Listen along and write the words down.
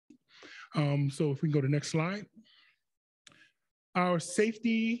So if we can go to the next slide. Our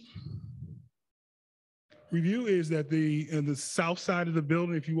safety review is that in the south side of the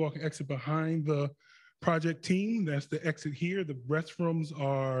building, if you walk and exit behind the project team, that's the exit here. The restrooms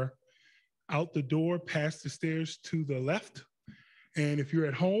are out the door, past the stairs to the left. And if you're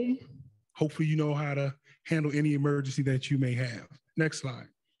at home, hopefully you know how to handle any emergency that you may have. Next slide.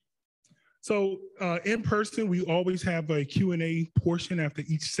 So in person, we always have a Q&A portion after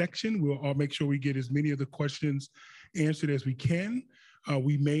each section. We'll all make sure we get as many of the questions answered as we can.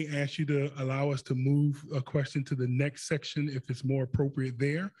 We may ask you to allow us to move a question to the next section if it's more appropriate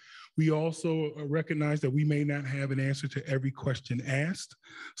there. We also recognize that we may not have an answer to every question asked.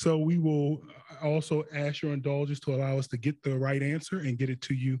 So we will also ask your indulgence to allow us to get the right answer and get it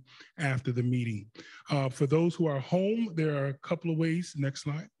to you after the meeting. For those who are home, there are a couple of ways, next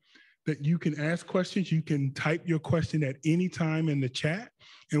slide, that you can ask questions. You can type your question at any time in the chat.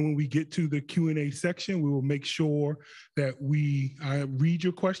 And when we get to the Q&A section, we will make sure that we read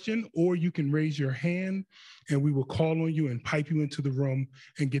your question, or you can raise your hand and we will call on you and pipe you into the room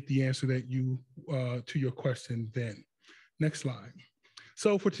and get the answer that you to your question then. Next slide.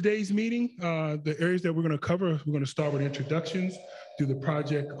 So for today's meeting, the areas that we're going to cover, we're going to start with introductions, do the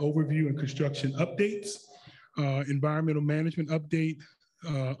project overview and construction updates, environmental management update,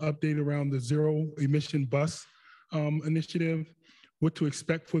 update around the zero emission bus initiative, what to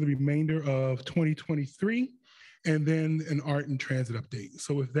expect for the remainder of 2023, and then an art and transit update.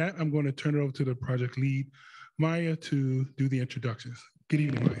 So with that, I'm going to turn it over to the project lead, Maya, to do the introductions. Good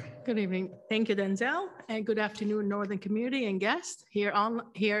evening, Maya. Good evening. Thank you, Denzel, and good afternoon, Northern community and guests here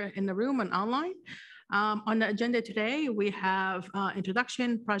in the room and online. On the agenda today, we have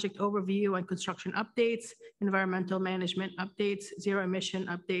introduction, project overview and construction updates, environmental management updates, zero emission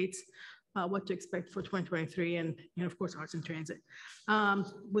updates, what to expect for 2023, and of course, arts and transit.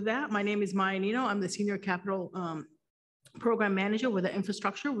 With that, my name is Maya Nino. I'm the Senior Capital Program Manager with the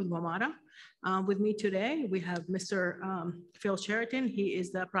Infrastructure with WMATA. With me today, we have Mr. Phil Sheraton. He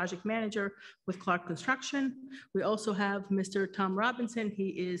is the project manager with Clark Construction. We also have Mr. Tom Robinson. He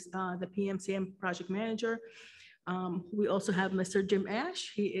is the PMCM project manager. We also have Mr. Jim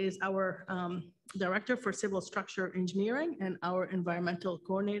Ash. He is our director for civil structure engineering and our environmental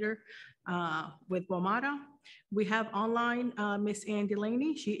coordinator with WMATA. We have online Miss Ann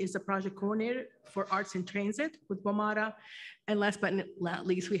Delaney. She is the project coordinator for arts and transit with WMATA. And last but not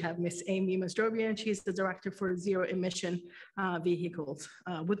least, we have Miss Amy Mastrobian. She's the director for zero emission vehicles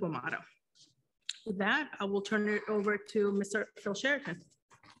with WMATA. With that, I will turn it over to Mr. Phil Sheraton.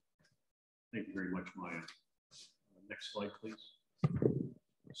 Thank you very much, Maya. Next slide, please.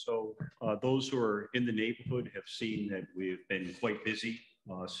 So those who are in the neighborhood have seen that we've been quite busy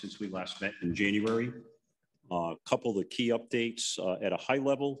since we last met in January. A couple of the key updates at a high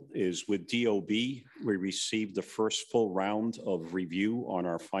level is with DOB, we received the first full round of review on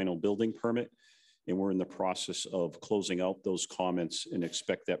our final building permit, and we're in the process of closing out those comments and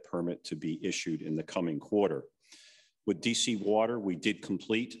expect that permit to be issued in the coming quarter. With DC Water, we did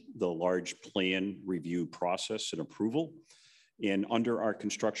complete the large plan review process and approval. And under our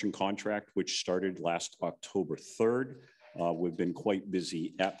construction contract, which started last October 3rd, we've been quite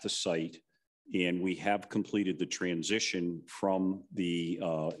busy at the site, and we have completed the transition from the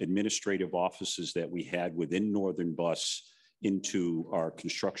administrative offices that we had within Northern Bus into our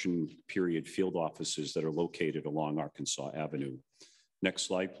construction period field offices that are located along Arkansas Avenue. Next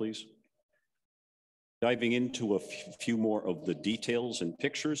slide, please. Diving into a few more of the details and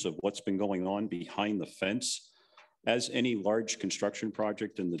pictures of what's been going on behind the fence. As any large construction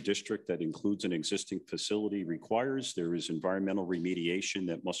project in the district that includes an existing facility requires, there is environmental remediation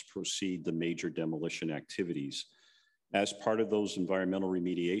that must precede the major demolition activities. As part of those environmental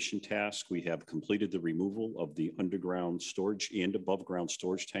remediation tasks, we have completed the removal of the underground storage and above ground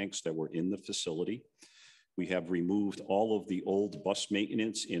storage tanks that were in the facility. We have removed all of the old bus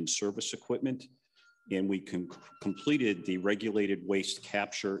maintenance and service equipment, and we completed the regulated waste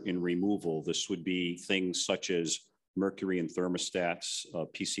capture and removal. This would be things such as mercury and thermostats,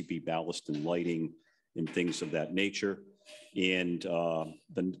 PCB ballast and lighting, and things of that nature. And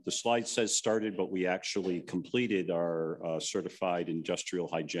the slide says started, but we actually completed our certified industrial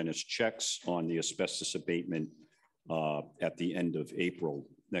hygienist checks on the asbestos abatement at the end of April.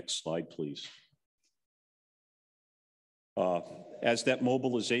 Next slide, please. As that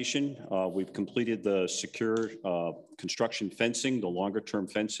mobilization, we've completed the secure construction fencing, the longer term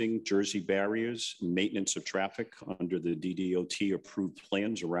fencing, Jersey barriers, maintenance of traffic under the DDOT approved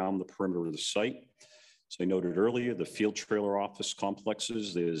plans around the perimeter of the site. As I noted earlier, the field trailer office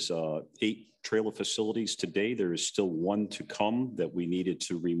complexes, there's 8 trailer facilities today. There is still 1 to come that we needed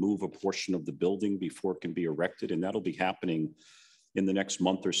to remove a portion of the building before it can be erected, and that'll be happening in the next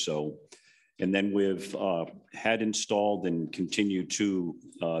month or so. And then we've had installed and continue to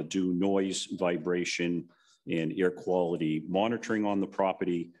do noise, vibration, and air quality monitoring on the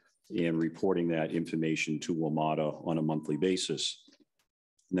property and reporting that information to WMATA on a monthly basis.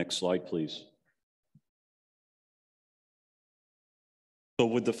 Next slide, please. So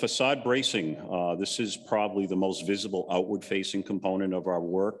with the facade bracing, this is probably the most visible outward facing component of our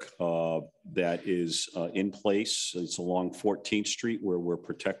work that is in place. It's along 14th Street where we're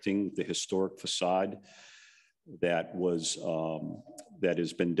protecting the historic facade that was that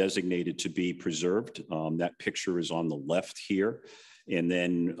has been designated to be preserved. That picture is on the left here. And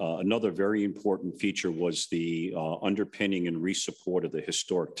then another very important feature was the underpinning and resupport of the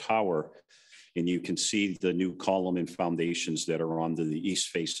historic tower. And you can see the new column and foundations that are on the east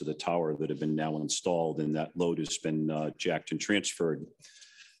face of the tower that have been now installed, and that load has been jacked and transferred.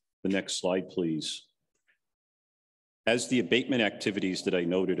 The next slide, please. As the abatement activities that I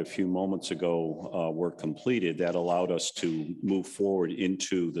noted a few moments ago were completed, that allowed us to move forward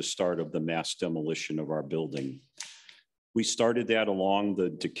into the start of the mass demolition of our building. We started that along the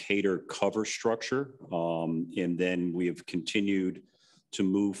Decatur cover structure, and then we have continued to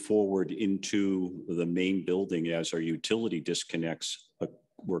move forward into the main building as our utility disconnects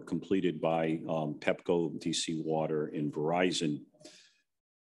were completed by Pepco, DC Water, and Verizon.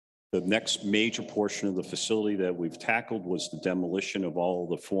 The next major portion of the facility that we've tackled was the demolition of all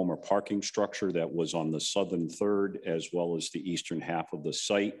the former parking structure that was on the southern third, as well as the eastern half of the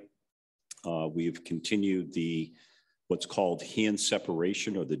site. We've continued what's called hand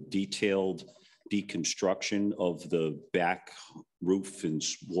separation, or the detailed deconstruction of the back roof and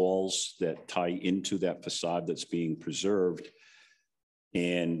walls that tie into that facade that's being preserved.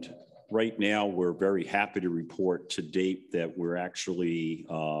 And right now, we're very happy to report to date that we're actually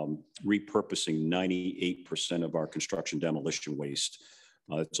repurposing 98% of our construction demolition waste.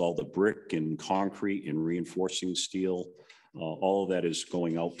 It's all the brick and concrete and reinforcing steel. All of that is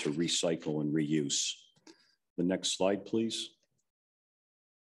going out to recycle and reuse. The next slide, please.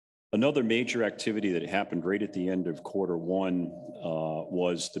 Another major activity that happened right at the end of Q1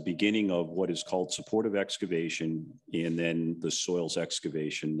 was the beginning of what is called supportive excavation and then the soils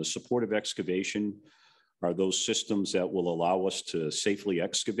excavation. The supportive excavation are those systems that will allow us to safely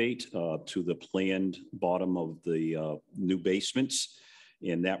excavate to the planned bottom of the new basements.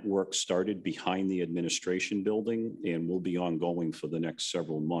 And that work started behind the administration building and will be ongoing for the next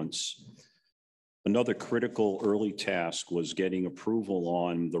several months. Another critical early task was getting approval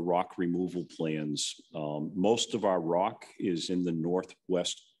on the rock removal plans. Most of our rock is in the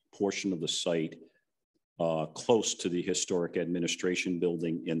northwest portion of the site, close to the historic administration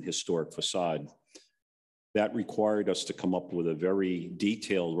building and historic facade. That required us to come up with a very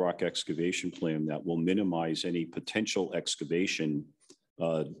detailed rock excavation plan that will minimize any potential excavation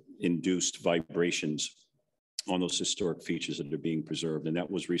induced vibrations on those historic features that are being preserved, and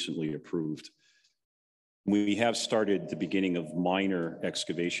that was recently approved. We have started the beginning of minor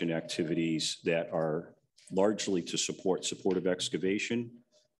excavation activities that are largely to support supportive excavation.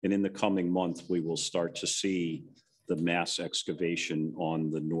 And in the coming month, we will start to see the mass excavation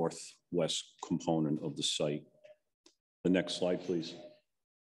on the northwest component of the site. The next slide, please.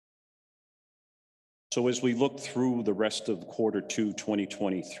 So as we look through the rest of Q2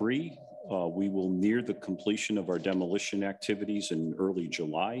 2023, we will near the completion of our demolition activities in early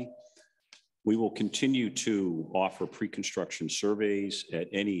July. We will continue to offer pre-construction surveys at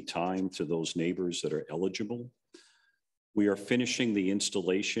any time to those neighbors that are eligible. We are finishing the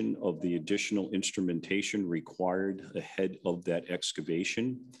installation of the additional instrumentation required ahead of that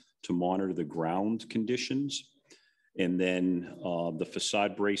excavation to monitor the ground conditions. And then the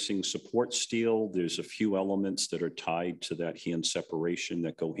facade bracing support steel, there's a few elements that are tied to that hand separation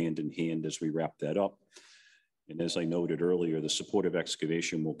that go hand in hand as we wrap that up. And as I noted earlier, the supportive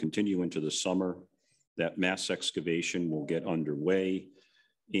excavation will continue into the summer. That mass excavation will get underway.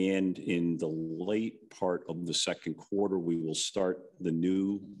 And in the late part of the Q2, we will start the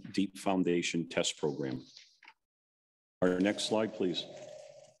new deep foundation test program. Our next slide, please.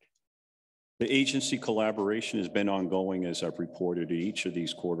 The agency collaboration has been ongoing, as I've reported at each of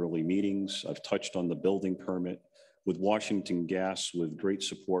these quarterly meetings. I've touched on the building permit. With Washington Gas, with great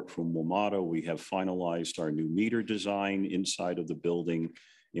support from WMATA, we have finalized our new meter design inside of the building,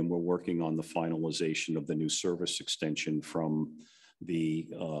 and we're working on the finalization of the new service extension from the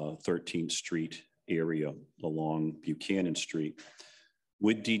 13th Street area along Buchanan Street.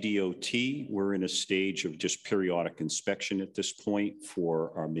 With DDOT, we're in a stage of just periodic inspection at this point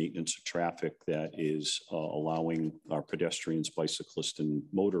for our maintenance of traffic that is allowing our pedestrians, bicyclists, and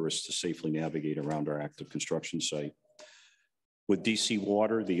motorists to safely navigate around our active construction site. With DC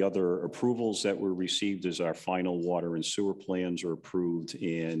Water, the other approvals that were received is our final water and sewer plans are approved,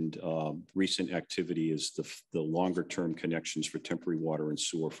 and recent activity is the longer-term connections for temporary water and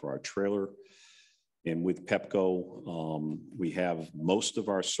sewer for our trailer. And with Pepco, we have most of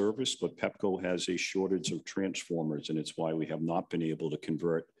our service, but Pepco has a shortage of transformers, and it's why we have not been able to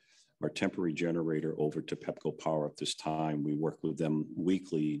convert our temporary generator over to Pepco Power at this time. We work with them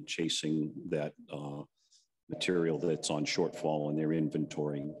weekly, chasing that material that's on shortfall in their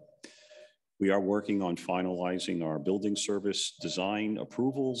inventory. We are working on finalizing our building service design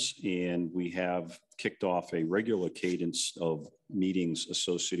approvals, and we have kicked off a regular cadence of meetings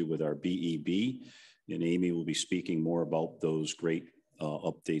associated with our BEB. And Amy will be speaking more about those great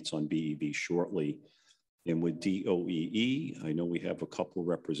updates on BEB shortly. And with DOEE, I know we have a couple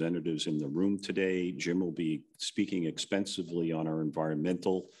representatives in the room today. Jim will be speaking extensively on our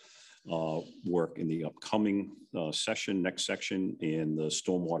environmental work in the upcoming next section, and the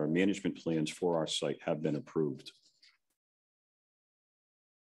stormwater management plans for our site have been approved.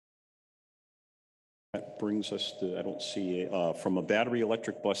 That brings us to, I don't see, from a battery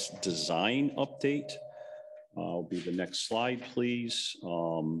electric bus design update. Will be the next slide, please.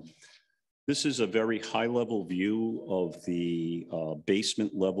 This is a very high level view of the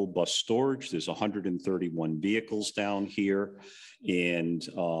basement level bus storage. There's 131 vehicles down here. And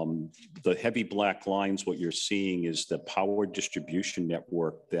the heavy black lines, what you're seeing is the power distribution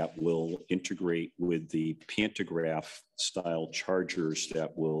network that will integrate with the pantograph style chargers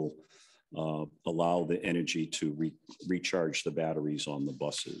that will allow the energy to recharge the batteries on the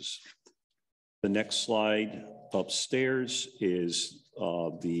buses. The next slide upstairs is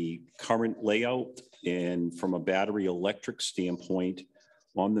the current layout. And from a battery electric standpoint,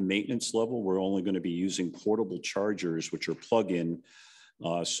 on the maintenance level, we're only going to be using portable chargers, which are plug-in.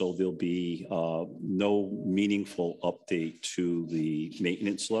 So there'll be no meaningful update to the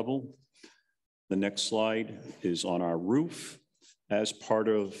maintenance level. The next slide is on our roof. As part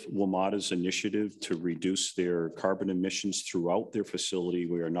of WMATA's initiative to reduce their carbon emissions throughout their facility,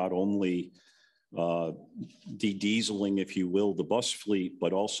 we are not only de-dieseling, if you will, the bus fleet,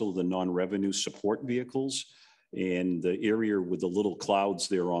 but also the non-revenue support vehicles. And the area with the little clouds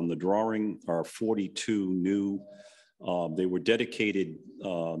there on the drawing are 42 new, they were dedicated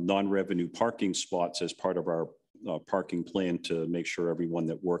non-revenue parking spots as part of our parking plan to make sure everyone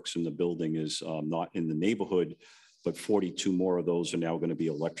that works in the building is not in the neighborhood. But 42 more of those are now going to be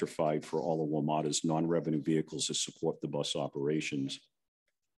electrified for all of WMATA's non-revenue vehicles to support the bus operations.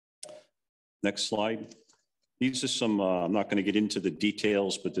 Next slide. These are some, I'm not going to get into the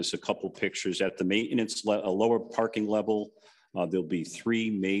details, but there's a couple pictures. At the maintenance, lower parking level, there'll be 3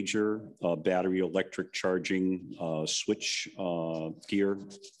 major battery electric charging switch gear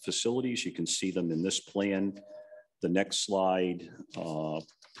facilities. You can see them in this plan. The next slide,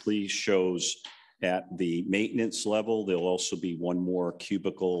 please, shows at the maintenance level, there'll also be 1 more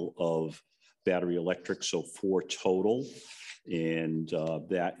cubicle of battery electric, so 4 total. And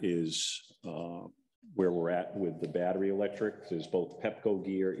that is where we're at with the battery electric. There's both Pepco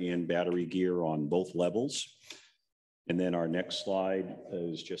gear and battery gear on both levels. And then our next slide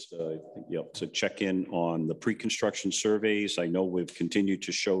is just to check in on the pre-construction surveys. I know we've continued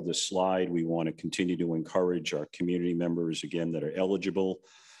to show this slide. We want to continue to encourage our community members, again, that are eligible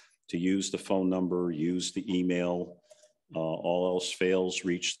to use the phone number, use the email. All else fails,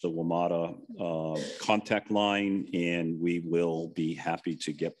 reach the WMATA contact line, and we will be happy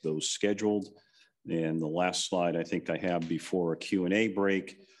to get those scheduled. And the last slide I think I have before a Q&A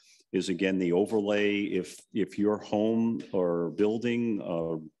break is, again, the overlay. If your home or building,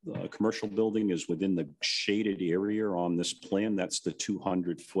 a commercial building, is within the shaded area on this plan, that's the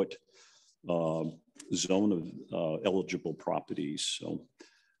 200-foot zone of eligible properties. So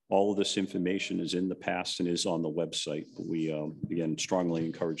all of this information is in the past and is on the website. But we, again, strongly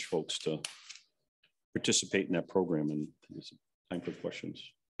encourage folks to participate in that program. And there's time for questions.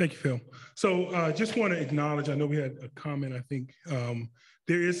 Thank you, Phil. So just want to acknowledge, I know we had a comment, I think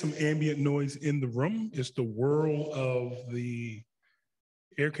there is some ambient noise in the room. It's the whirl of the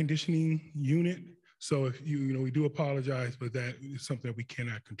air conditioning unit. So if you know, we do apologize, but that is something that we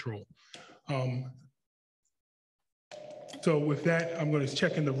cannot control. So with that, I'm going to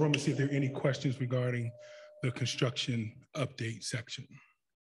check in the room and see if there are any questions regarding the construction update section.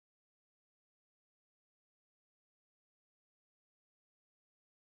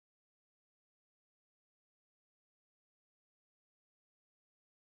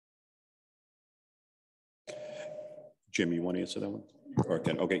 Jim, you want to answer that one?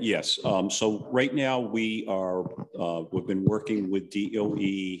 Okay, yes. So right now we are, we've been working with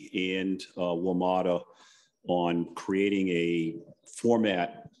DOE and WMATA on creating a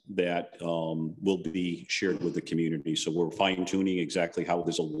format that will be shared with the community. So we're fine tuning exactly how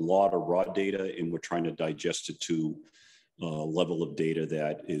there's a lot of raw data and we're trying to digest it to a level of data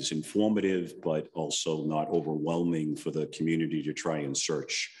that is informative, but also not overwhelming for the community to try and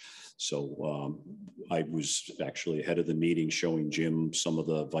search. So I was actually ahead of the meeting showing Jim some of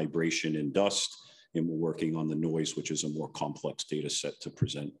the vibration and dust, and we're working on the noise, which is a more complex data set to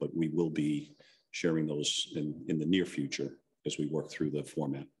present, but we will be sharing those in the near future as we work through the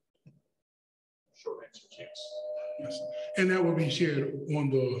format. Short answer, yes. Yes. And that will be shared on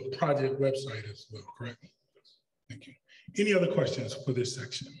the project website as well, correct? Thank you. Any other questions for this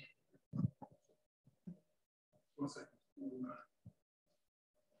section? 1 second.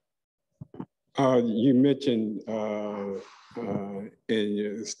 You mentioned in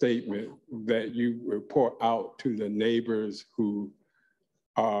your statement that you report out to the neighbors who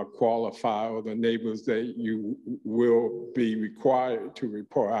are qualified or the neighbors that you will be required to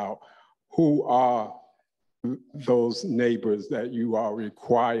report out. Who are those neighbors that you are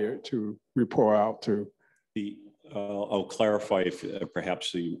required to report out to? I'll clarify if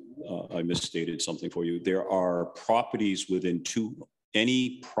perhaps I misstated something for you. There are properties within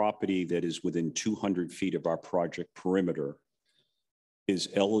any property that is within 200 feet of our project perimeter is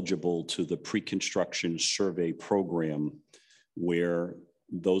eligible to the pre-construction survey program, where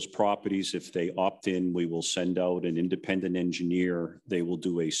those properties, if they opt in, we will send out an independent engineer. They will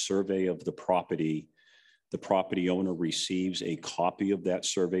do a survey of the property. The property owner receives a copy of that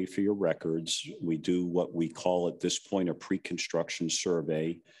survey for your records. We do what we call at this point a pre-construction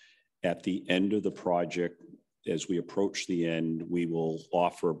survey. At the end of the project, as we approach the end, we will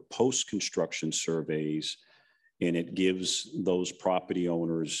offer post-construction surveys, and it gives those property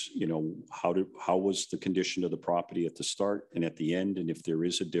owners, you know, how was the condition of the property at the start and at the end, and if there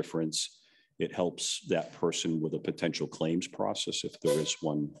is a difference, it helps that person with a potential claims process if there is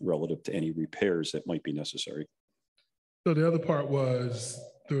one relative to any repairs that might be necessary. So the other part was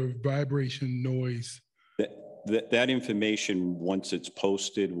the vibration noise. That information, once it's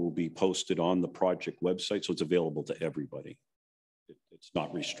posted, will be posted on the project website, so it's available to everybody. It's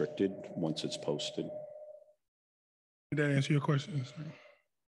not restricted once it's posted. Did that answer your question?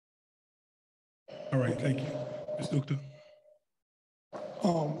 All right, thank you. Ms. Gupta.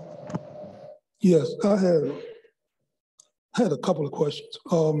 Yes, I had a couple of questions.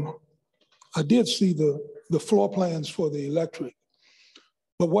 I did see the floor plans for the electric,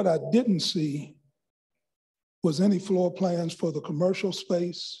 but what I didn't see was any floor plans for the commercial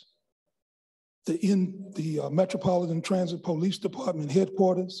space, the Metropolitan Transit Police Department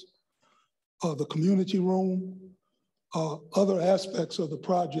headquarters, the community room, other aspects of the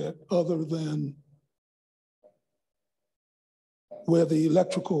project other than where the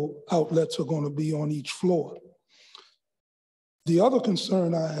electrical outlets are going to be on each floor. The other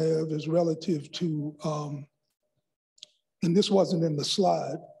concern I have is relative to, and this wasn't in the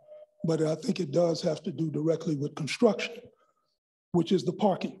slide, but I think it does have to do directly with construction, which is the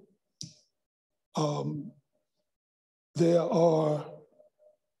parking. There are,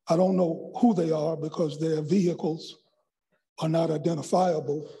 I don't know who they are because their vehicles are not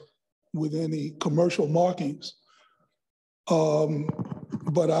identifiable with any commercial markings.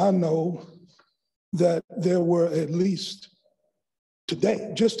 But I know that there were at least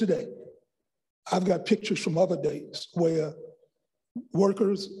today, just today, I've got pictures from other days where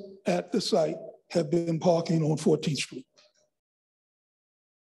workers at the site have been parking on 14th Street.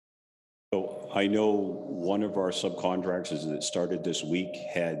 So I know one of our subcontractors that started this week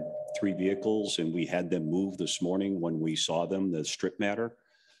had 3 vehicles, and we had them move this morning when we saw them, the strip matter.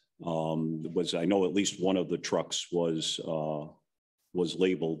 I know at least one of the trucks was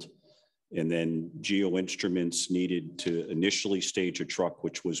labeled, and then Geo Instruments needed to initially stage a truck,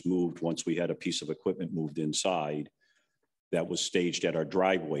 which was moved once we had a piece of equipment moved inside. That was staged at our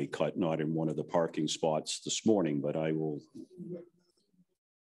driveway cut, not in one of the parking spots this morning, but I will.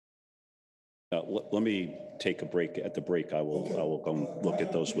 Let me take a break. At the break, I will go look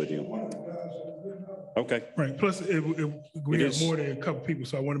at those with you. Okay. Right. Plus, we have more than a couple people,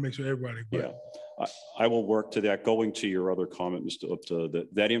 so I want to make sure everybody. Yeah, I will work to that. Going to your other comment, Mr. Upta,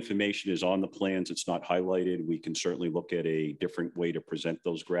 that information is on the plans. It's not highlighted. We can certainly look at a different way to present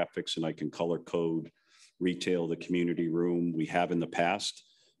those graphics, and I can color code retail, the community room. We have in the past,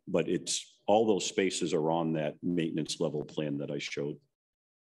 but it's all those spaces are on that maintenance level plan that I showed.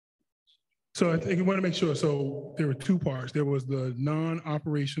 So I think you want to make sure, so there were 2 parts. There was the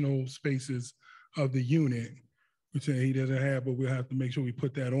non-operational spaces of the unit, which he doesn't have, but we'll have to make sure we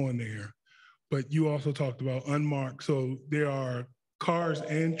put that on there. But you also talked about unmarked. So there are cars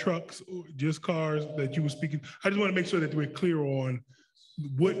and trucks, or just cars that you were speaking. I just want to make sure that we're clear on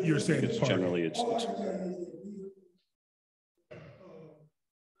what you're saying is parking. Generally, it's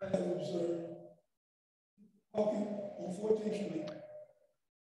I have observed parking on 14th Street.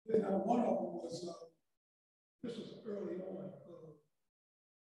 Then one of them was, this was early on.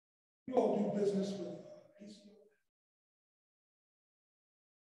 You all do business with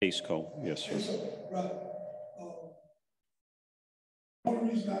ACO, yes, sir. ACO, right. One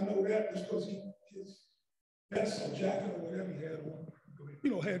reason I know that is because his vest or jacket or whatever he had on, you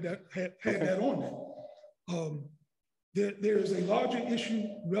know, had that on there. There is a larger issue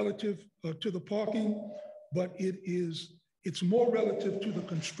relative to the parking, but it's more relative to the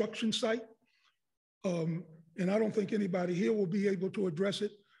construction site. And I don't think anybody here will be able to address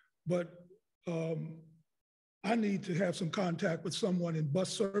it, but I need to have some contact with someone in bus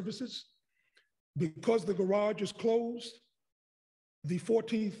services. Because the garage is closed, the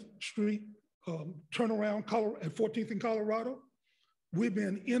 14th Street turnaround at 14th and Colorado, we've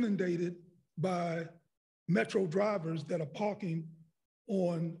been inundated by Metro drivers that are parking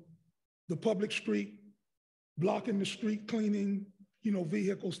on the public street, blocking the street, cleaning, you know,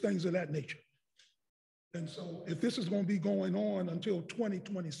 vehicles, things of that nature. And so if this is going to be going on until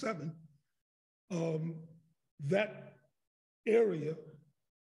 2027, that area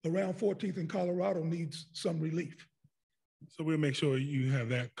around 14th and Colorado needs some relief. So we'll make sure you have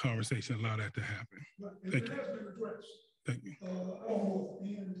that conversation, allow that to happen. Right. And Thank it you. has been addressed. Thank you. I don't know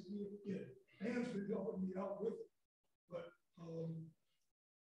if Ann is here yet. Ann's been helping me out with it, but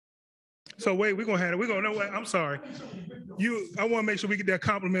so wait, we're gonna have it. We're gonna know what. I'm sorry. I want to make sure we get that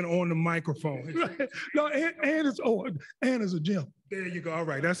compliment on the microphone. No, Ann is a gem. There you go. All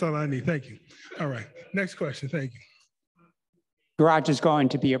right, that's all I need. Thank you. All right, next question. Thank you. Garage is going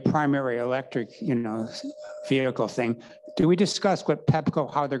to be a primary electric, vehicle thing. Do we discuss with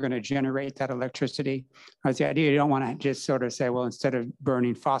Pepco how they're going to generate that electricity? Or is the idea you don't want to just sort of say, well, instead of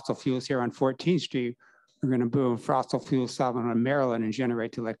burning fossil fuels here on 14th Street, we're going to burn fossil fuels on Maryland and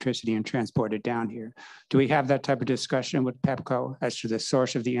generate the electricity and transport it down here. Do we have that type of discussion with Pepco as to the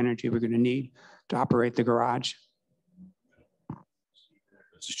source of the energy we're going to need to operate the garage?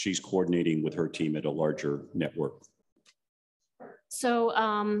 She's coordinating with her team at a larger network. So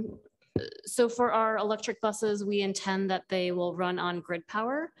for our electric buses, we intend that they will run on grid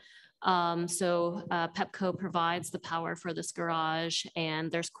power. Pepco provides the power for this garage,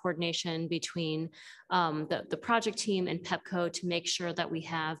 and there's coordination between the project team and Pepco to make sure that we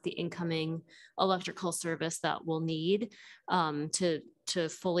have the incoming electrical service that we'll need to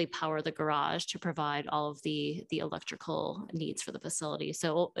fully power the garage to provide all of the electrical needs for the facility.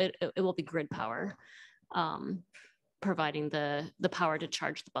 So it will be grid power. Providing the power to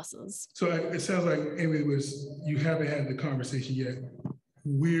charge the buses. So it sounds like, Amy, you haven't had the conversation yet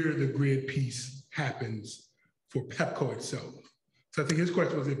where the grid piece happens for Pepco itself. So I think his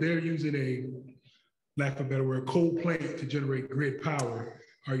question was, if they're using a, lack of a better word, coal plant to generate grid power,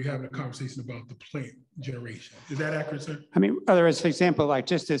 are you having a conversation about the plant generation? Is that accurate, sir? I mean, other words, for example, like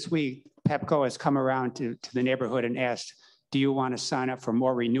just this week, Pepco has come around to the neighborhood and asked, do you want to sign up for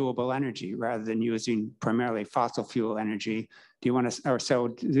more renewable energy rather than using primarily fossil fuel energy? Do you want to, or so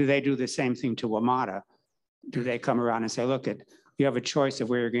do they do the same thing to WMATA? Do they come around and say, look, you have a choice of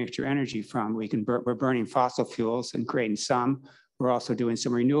where you're going to get your energy from. We're burning fossil fuels and creating some. We're also doing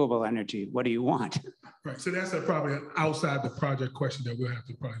some renewable energy. What do you want? Right, so that's probably outside the project question that we'll have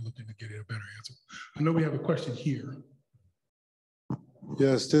to probably look into get a better answer. I know we have a question here.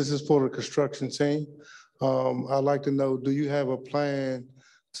 Yes, this is for the construction team. I'd like to know, do you have a plan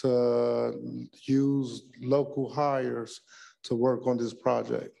to use local hires to work on this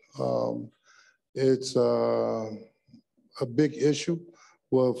project? It's a big issue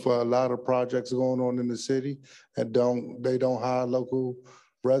with a lot of projects going on in the city and they don't hire local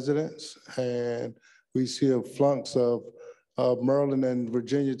residents. And we see a flux of Maryland and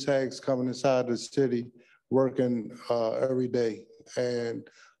Virginia tags coming inside the city working every day. And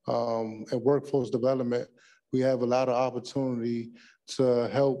workforce development, we have a lot of opportunity to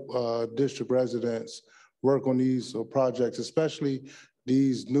help district residents work on these projects, especially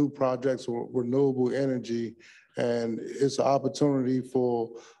these new projects with renewable energy. And it's an opportunity for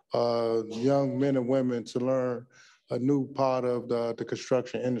young men and women to learn a new part of the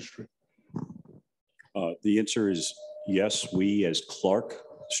construction industry. The answer is yes. We as Clark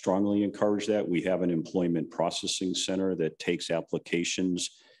strongly encourage that. We have an employment processing center that takes applications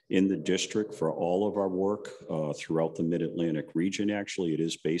in the district for all of our work throughout the Mid-Atlantic region. Actually, it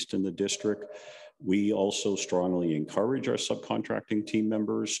is based in the district. We also strongly encourage our subcontracting team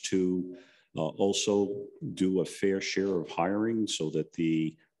members to also do a fair share of hiring so that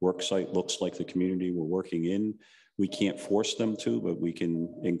the work site looks like the community we're working in. We can't force them to, but we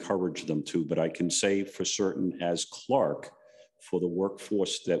can encourage them to. But I can say for certain, as clerk, for the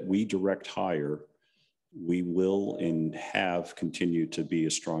workforce that we direct hire, we will and have continued to be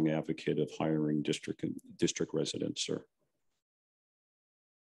a strong advocate of hiring district residents, sir.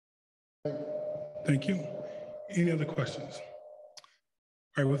 Thank you. Any other questions?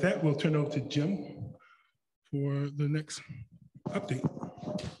 All right, with that, we'll turn over to Jim for the next update.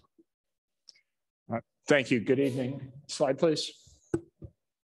 Thank you. Good evening. Slide, please.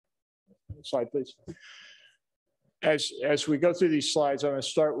 Slide, please. As we go through these slides, I'm going to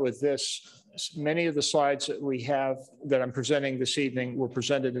start with this. Many of the slides that we have that I'm presenting this evening were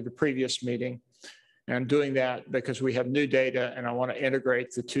presented at the previous meeting. And I'm doing that because we have new data and I want to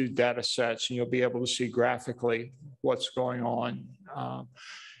integrate the two data sets, and you'll be able to see graphically what's going on.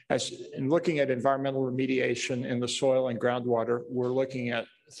 As in looking at environmental remediation in the soil and groundwater, we're looking at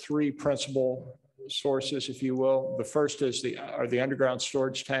three principal sources, if you will. The first are the underground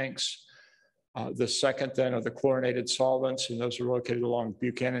storage tanks. The second then are the chlorinated solvents, and those are located along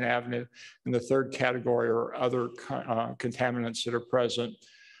Buchanan Avenue. And the third category are other contaminants that are present,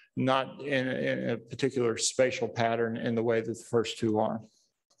 not in a particular spatial pattern in the way that the first two are.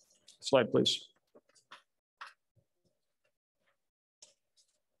 Slide, please.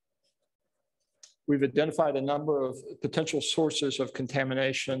 We've identified a number of potential sources of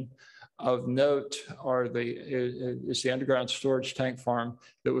contamination. Of note is the underground storage tank farm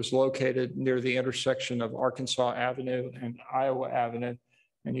that was located near the intersection of Arkansas Avenue and Iowa Avenue.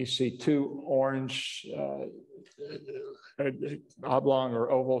 And you see two orange oblong or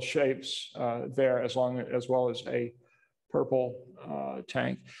oval shapes there, as well as a purple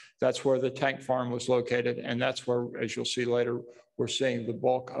tank. That's where the tank farm was located. And that's where, as you'll see later, we're seeing the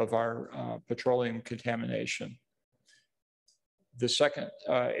bulk of our petroleum contamination. The second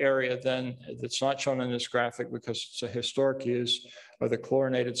area then that's not shown in this graphic because it's a historic use are the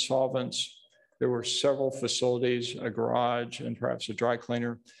chlorinated solvents. There were several facilities, a garage and perhaps a dry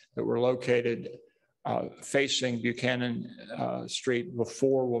cleaner that were located facing Buchanan Street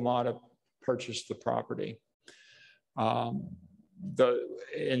before WMATA purchased the property. And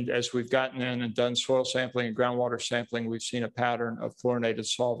as we've gotten in and done soil sampling and groundwater sampling, we've seen a pattern of chlorinated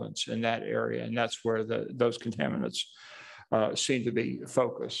solvents in that area, and that's where those contaminants seem to be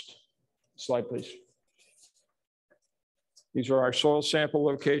focused. Slide, please. These are our soil sample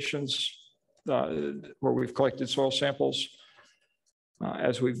locations where we've collected soil samples.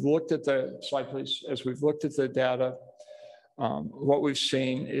 As we've looked at the, slide please, as we've looked at the data, what we've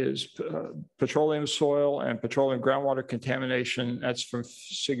seen is petroleum soil and petroleum groundwater contamination. That's from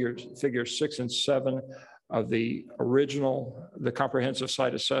figures 6 and 7 of the comprehensive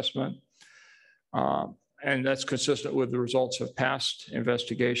site assessment. And that's consistent with the results of past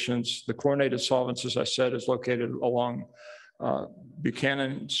investigations. The chlorinated solvents, as I said, is located along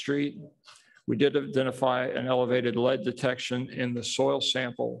Buchanan Street. We did identify an elevated lead detection in the soil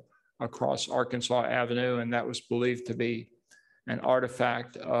sample across Arkansas Avenue, and that was believed to be an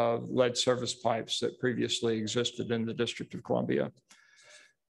artifact of lead service pipes that previously existed in the District of Columbia.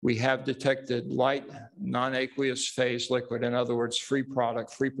 We have detected light non-aqueous phase liquid, in other words, free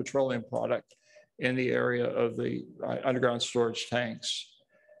petroleum product in the area of the underground storage tanks.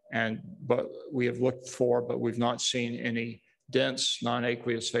 But we have looked for, but we've not seen any dense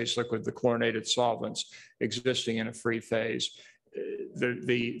non-aqueous phase liquid, the chlorinated solvents existing in a free phase.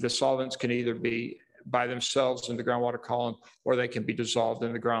 The solvents can either be by themselves in the groundwater column, or they can be dissolved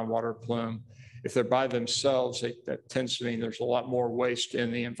in the groundwater plume. If they're by themselves, that tends to mean there's a lot more waste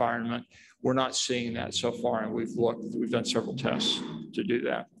in the environment. We're not seeing that so far, and we've done several tests to do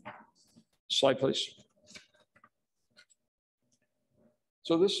that. Slide, please.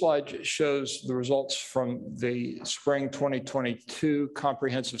 So this slide shows the results from the spring 2022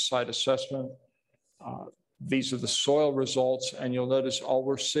 comprehensive site assessment. These are the soil results, and you'll notice all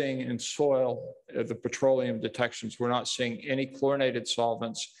we're seeing in soil are the petroleum detections. We're not seeing any chlorinated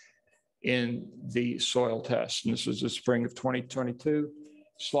solvents in the soil test. And this is the spring of 2022.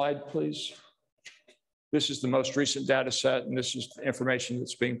 Slide, please. This is the most recent data set, and this is information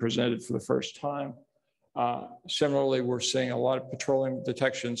that's being presented for the first time. Similarly, we're seeing a lot of petroleum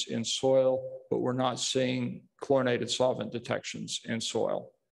detections in soil, but we're not seeing chlorinated solvent detections in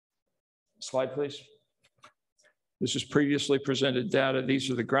soil. Slide, please. This is previously presented data.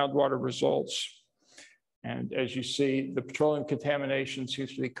 These are the groundwater results. And as you see, the petroleum contamination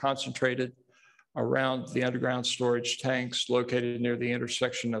seems to be concentrated around the underground storage tanks located near the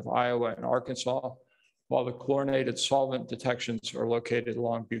intersection of Iowa and Arkansas, while the chlorinated solvent detections are located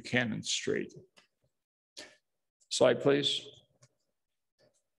along Buchanan Street. Slide, please.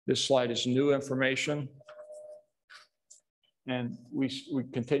 This slide is new information. And we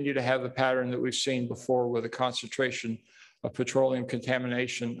continue to have the pattern that we've seen before with a concentration of petroleum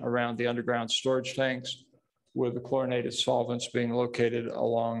contamination around the underground storage tanks, with the chlorinated solvents being located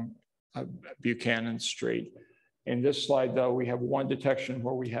along Buchanan Street. In this slide, though, we have one detection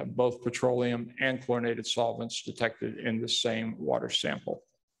where we have both petroleum and chlorinated solvents detected in the same water sample.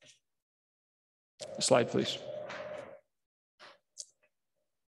 Slide, please.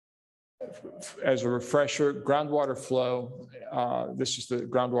 As a refresher, groundwater flow, this is the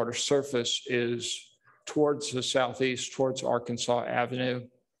groundwater surface, is towards the southeast, towards Arkansas Avenue.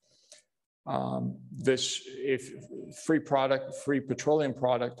 If free petroleum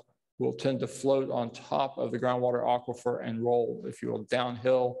product will tend to float on top of the groundwater aquifer and roll, if you will,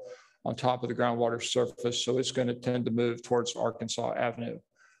 downhill on top of the groundwater surface. So it's going to tend to move towards Arkansas Avenue.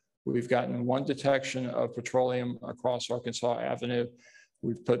 We've gotten one detection of petroleum across Arkansas Avenue.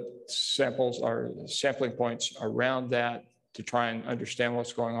 We've put samples or sampling points around that to try and understand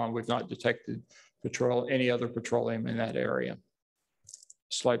what's going on. We've not detected any other petroleum in that area.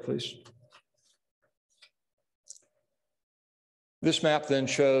 Slide, please. This map then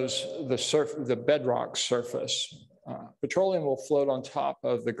shows the bedrock surface. Petroleum will float on top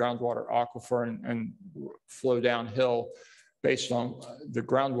of the groundwater aquifer and flow downhill based on the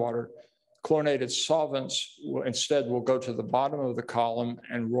groundwater. Chlorinated solvents instead will go to the bottom of the column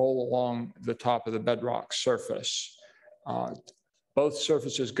and roll along the top of the bedrock surface. Both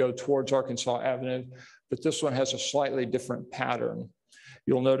surfaces go towards Arkansas Avenue, but this one has a slightly different pattern.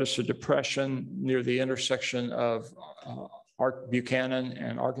 You'll notice a depression near the intersection of Buchanan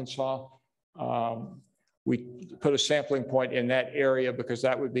and Arkansas. We put a sampling point in that area because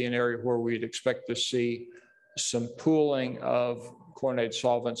that would be an area where we'd expect to see some pooling of chlorinated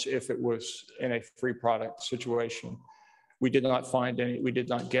solvents if it was in a free product situation. We did not find any, we did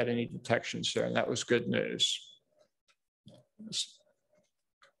not get any detections there, and that was good news.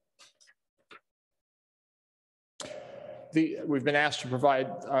 We've been asked to provide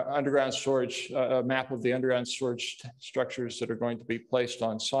underground storage, a map of the underground storage structures that are going to be placed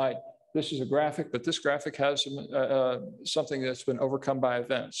on site. This is a graphic, but this graphic has something that's been overcome by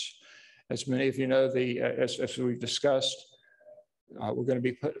events. As many of you know, as we've discussed, we're going to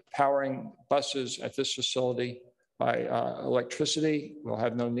be powering buses at this facility by electricity. We'll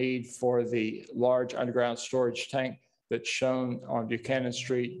have no need for the large underground storage tank that's shown on Buchanan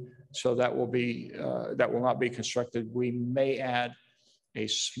Street. So that will not be constructed. We may add a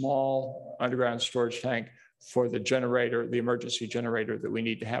small underground storage tank for the generator, the emergency generator that we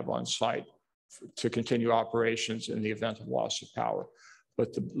need to have on site to continue operations in the event of loss of power.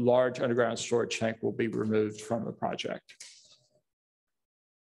 But the large underground storage tank will be removed from the project.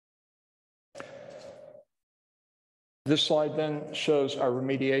 This slide then shows our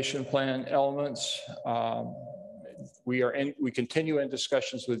remediation plan elements. We continue in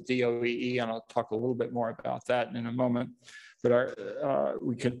discussions with DOEE, and I'll talk a little bit more about that in a moment. But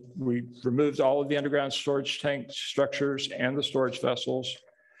we removed all of the underground storage tank structures and the storage vessels.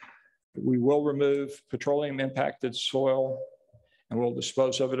 We will remove petroleum impacted soil, and we'll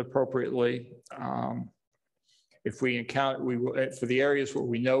dispose of it appropriately. If we encounter, we will, for the areas where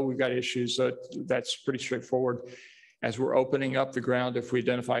we know we've got issues, that's pretty straightforward. As we're opening up the ground, if we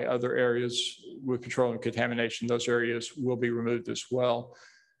identify other areas with petroleum contamination, those areas will be removed as well.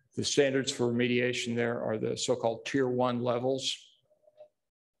 The standards for remediation there are the so-called tier 1 levels.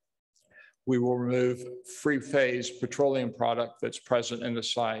 We will remove free phase petroleum product that's present in the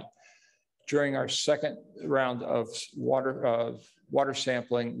site. During our second round of water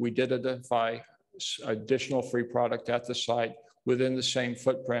sampling, we did identify additional free product at the site within the same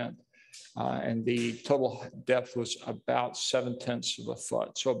footprint. And the total depth was about 7/10 of a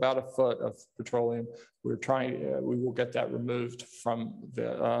foot. So about a foot of petroleum. We will get that removed from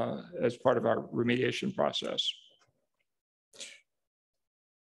as part of our remediation process.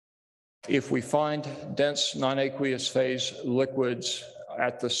 If we find dense non-aqueous phase liquids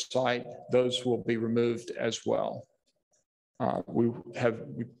at the site, those will be removed as well. We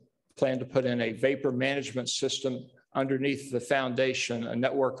plan to put in a vapor management system underneath the foundation, a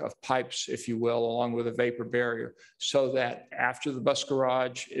network of pipes, if you will, along with a vapor barrier, so that after the bus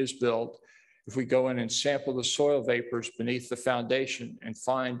garage is built, if we go in and sample the soil vapors beneath the foundation and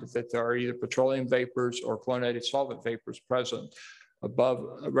find that there are either petroleum vapors or chlorinated solvent vapors present above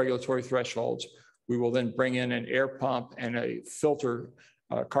regulatory thresholds, we will then bring in an air pump and a filter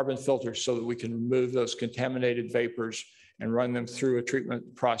carbon filters so that we can remove those contaminated vapors and run them through a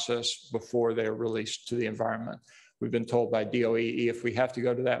treatment process before they are released to the environment. We've been told by DOE if we have to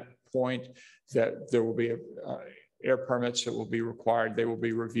go to that point, that there will be air permits that will be required. They will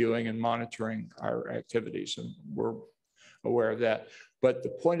be reviewing and monitoring our activities, and we're aware of that. But the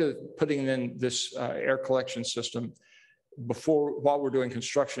point of putting in this air collection system while we're doing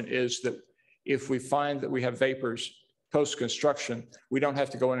construction is that if we find that we have vapors post-construction, we don't have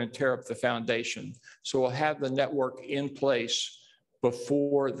to go in and tear up the foundation. So we'll have the network in place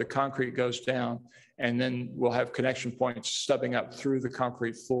before the concrete goes down, and then we'll have connection points stubbing up through the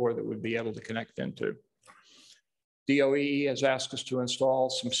concrete floor that we'd be able to connect into. DOE has asked us to install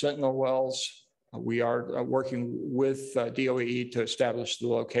some sentinel wells. We are working with DOE to establish the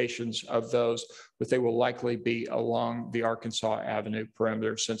locations of those, but they will likely be along the Arkansas Avenue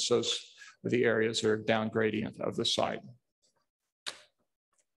perimeter, since those are the areas that are down gradient of the site.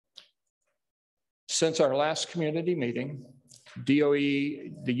 Since our last community meeting,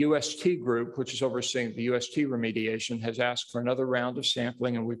 DOE, the UST group, which is overseeing the UST remediation, has asked for another round of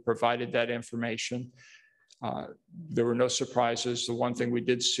sampling, and we provided that information. There were no surprises. The one thing we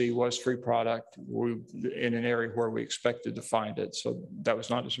did see was free product in an area where we expected to find it, so that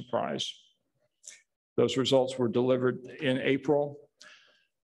was not a surprise. Those results were delivered in April.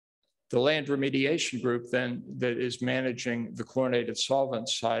 The land remediation group then that is managing the chlorinated solvent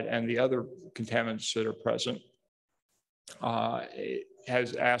side and the other contaminants that are present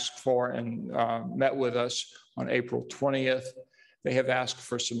has asked for and met with us on April 20th. They have asked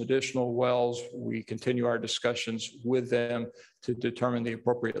for some additional wells. We continue our discussions with them to determine the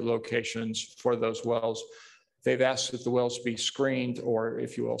appropriate locations for those wells. They've asked that the wells be screened, or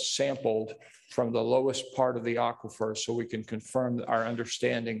if you will, sampled from the lowest part of the aquifer so we can confirm our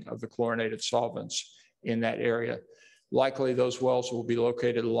understanding of the chlorinated solvents in that area. Likely those wells will be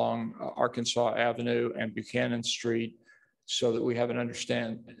located along Arkansas Avenue and Buchanan Street so that we have an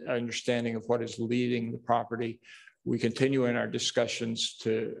understanding of what is leading the property. We continue in our discussions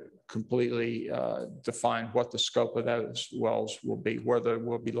to completely define what the scope of those wells will be, where they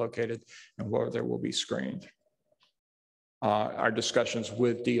will be located, and where they will be screened. Our discussions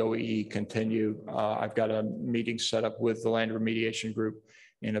with DOE continue. I've got a meeting set up with the land remediation group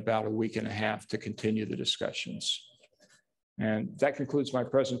in about a week and a half to continue the discussions. And that concludes my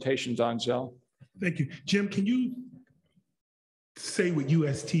presentation, Donzel. Thank you. Jim, can you say what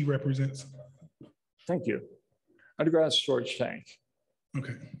UST represents? Thank you. Underground storage tank.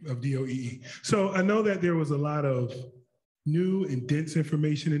 Okay, of DOE. So I know that there was a lot of new and dense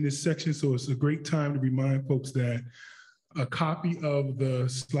information in this section, so it's a great time to remind folks that a copy of the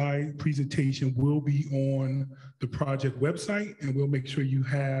slide presentation will be on the project website, and we'll make sure you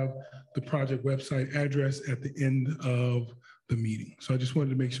have the project website address at the end of the meeting. So I just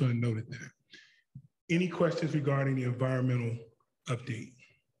wanted to make sure I noted that. Any questions regarding the environmental update?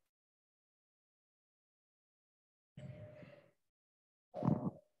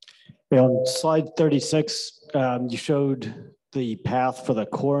 On slide 36, you showed the path for the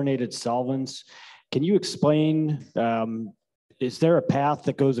chlorinated solvents. Can you explain, is there a path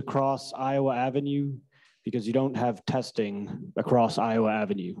that goes across Iowa Avenue? Because you don't have testing across Iowa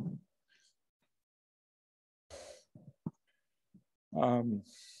Avenue.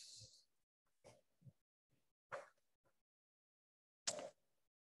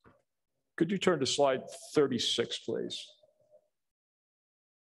 Could you turn to slide 36, please?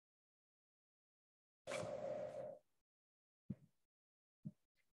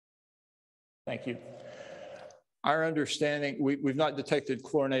 Thank you. Our understanding, we've not detected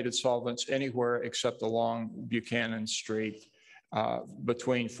chlorinated solvents anywhere except along Buchanan Street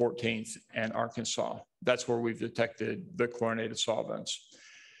between 14th and Arkansas. That's where we've detected the chlorinated solvents.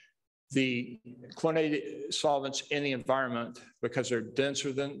 The chlorinated solvents in the environment, because they're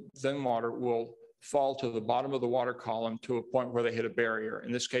denser than water, will fall to the bottom of the water column to a point where they hit a barrier.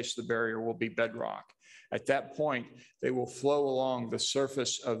 In this case, the barrier will be bedrock. At that point, they will flow along the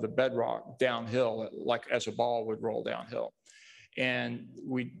surface of the bedrock downhill, like as a ball would roll downhill. And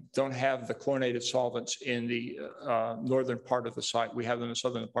we don't have the chlorinated solvents in the northern part of the site. We have them in the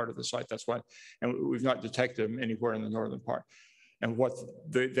southern part of the site, that's why. And we've not detected them anywhere in the northern part. And what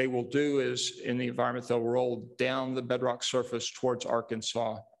they will do is, in the environment, they'll roll down the bedrock surface towards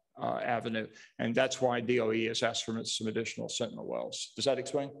Arkansas Avenue. And that's why DOE has asked for some additional sentinel wells. Does that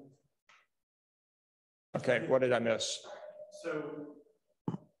explain? Okay, what did I miss? So,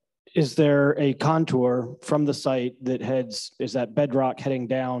 is there a contour from the site that heads, is that bedrock heading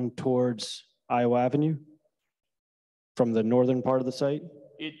down towards Iowa Avenue from the northern part of the site?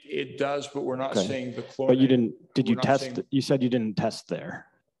 It does, but we're not Okay. seeing the chlorinated. But you didn't, did you we're not test, seeing- you said you didn't test there.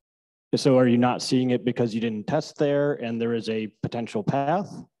 So are you not seeing it because you didn't test there and there is a potential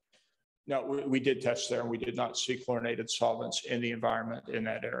path? No, we did test there and we did not see chlorinated solvents in the environment in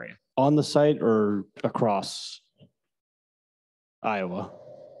that area. On the site or across Iowa?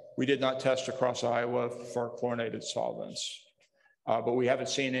 We did not test across Iowa for chlorinated solvents, but we haven't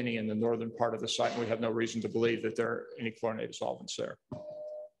seen any in the northern part of the site. And we have no reason to believe that there are any chlorinated solvents there.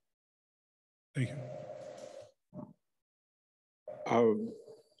 Thank you.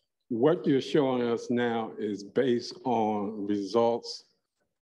 What you're showing us now is based on results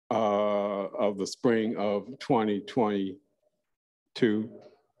of the spring of 2022.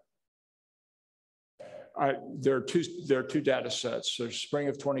 There are two data sets. There's spring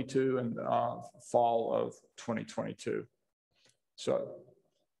of 22 and fall of 2022. So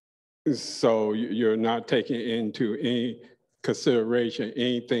you're not taking into any consideration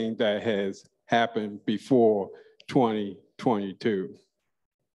anything that has happened before 2022.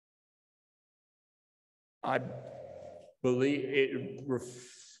 I believe it.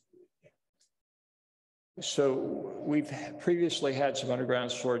 So we've previously had some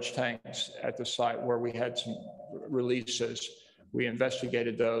underground storage tanks at the site where we had some releases. We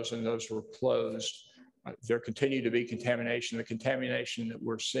investigated those and those were closed. There continued to be contamination. The contamination that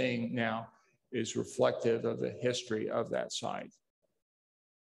we're seeing now is reflective of the history of that site.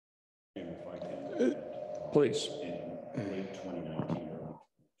 Please. In late 2019,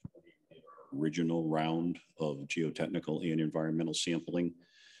 original round of geotechnical and environmental sampling.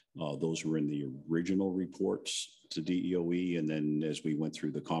 Those were in the original reports to DEOE. And then as we went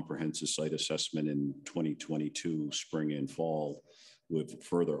through the comprehensive site assessment in 2022, spring and fall, we've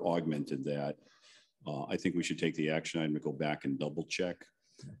further augmented that. I think we should take the action item to go back and double check.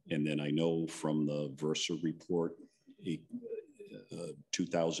 And then I know from the Versa report,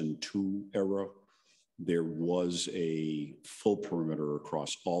 2002 era, there was a full perimeter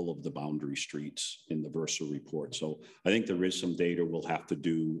across all of the boundary streets in the Versa report. So I think there is some data. We'll have to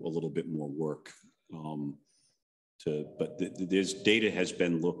do a little bit more work but this data has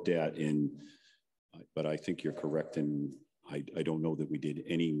been looked at but I think you're correct. And I don't know that we did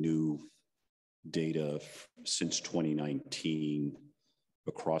any new data since 2019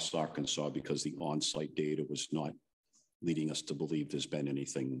 across Arkansas because the on-site data was not leading us to believe there's been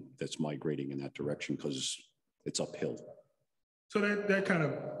anything that's migrating in that direction because it's uphill. So that kind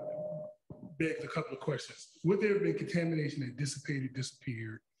of begs a couple of questions. Would there have been contamination that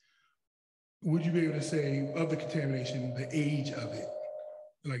disappeared? Would you be able to say of the contamination, the age of it?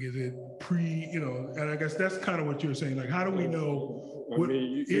 Like, is it and I guess that's kind of what you're saying. Like, how do we know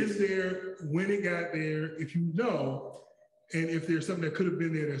is there, when it got there, if you know, and if there's something that could have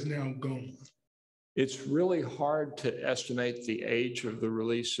been there that's now gone? It's really hard to estimate the age of the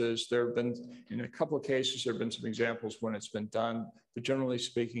releases. There have been, in a couple of cases, there have been some examples when it's been done, but generally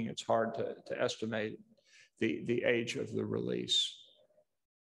speaking, it's hard to estimate the age of the release.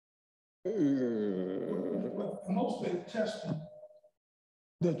 Most of the testing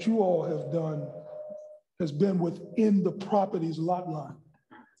that you all have done has been within the property's lot line.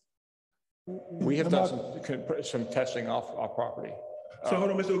 We have done some testing off property. So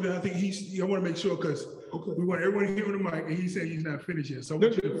hold on, Mr. Ogun, I think I want to make sure because we want everyone here on the mic and he said he's not finished yet. So I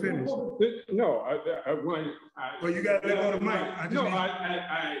want you to finish. No, I want. Well, you got to let go of the mic.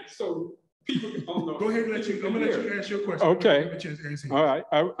 So people don't know. Go ahead and I'm going to let you ask your question. Okay. All right,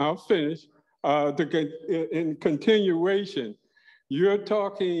 I'll finish. In continuation, you're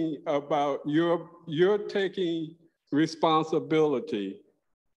talking about you're taking responsibility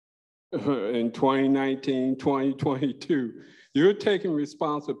in 2019, 2022. You're taking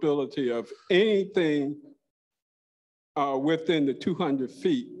responsibility of anything within the 200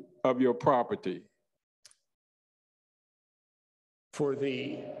 feet of your property. For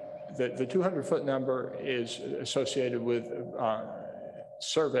the 200-foot number is associated with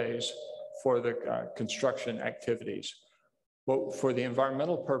surveys for the construction activities. But for the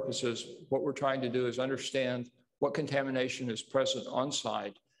environmental purposes, what we're trying to do is understand what contamination is present on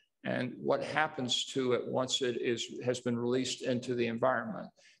site and what happens to it once it has been released into the environment.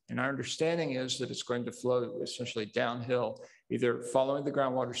 And our understanding is that it's going to flow essentially downhill, either following the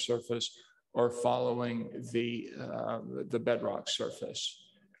groundwater surface or following the bedrock surface.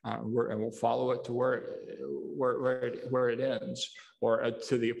 And we'll follow it to where it ends, or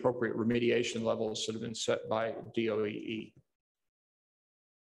to the appropriate remediation levels that have been set by DOE.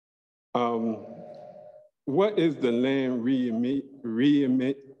 What is the land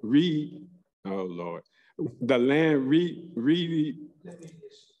the land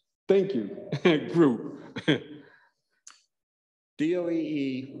thank you, group?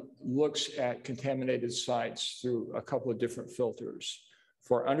 DOEE looks at contaminated sites through a couple of different filters.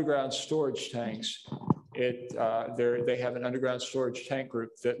 For underground storage tanks, they have an underground storage tank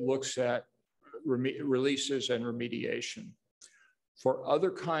group that looks at releases and remediation. For other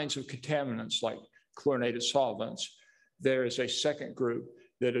kinds of contaminants like chlorinated solvents, there is a second group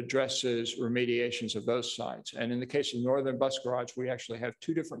that addresses remediations of those sites. And in the case of Northern Bus Garage, we actually have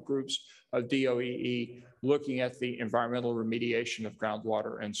two different groups of DOEE looking at the environmental remediation of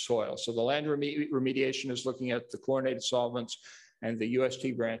groundwater and soil. So the land remediation is looking at the chlorinated solvents, and the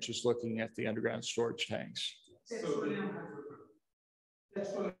UST branch is looking at the underground storage tanks.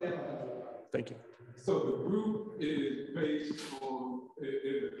 Thank you. So the group is based on,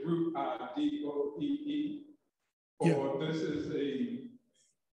 is the group DOEE? Or this is a...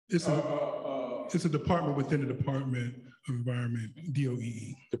 It's a department within the Department of Environment,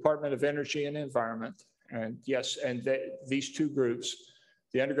 DOEE. Department of Energy and Environment. And yes, and these two groups,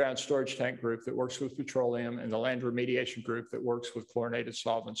 the underground storage tank group that works with petroleum and the land remediation group that works with chlorinated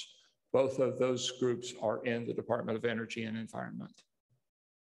solvents, both of those groups are in the Department of Energy and Environment.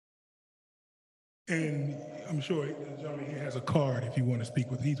 And I'm sure the gentleman here has a card if you want to speak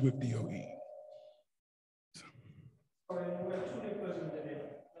with, he's with DOE.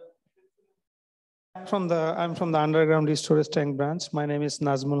 I'm from the underground storage tank branch. My name is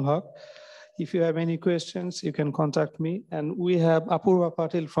Nazmul Haq. If you have any questions, you can contact me. And we have Apurva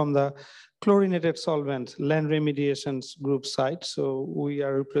Patil from the chlorinated solvent land remediations group site. So we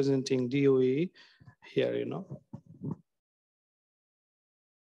are representing DOE here, you know.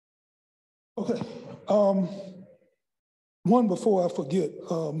 Okay. One before I forget,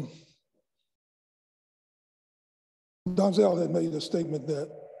 Donzel had made a statement that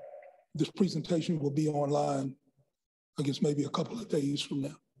this presentation will be online, I guess maybe a couple of days from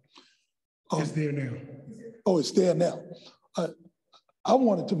now. It's there now. Oh, it's there now. I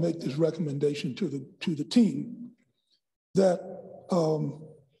wanted to make this recommendation to the team that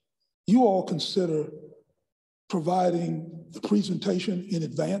you all consider providing the presentation in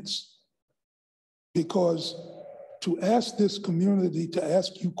advance, because to ask this community to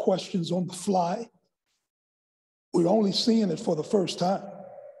ask you questions on the fly, we're only seeing it for the first time.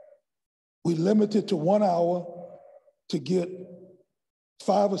 We limit it to 1 hour to get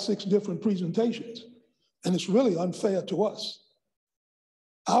 5 or 6 different presentations. And it's really unfair to us.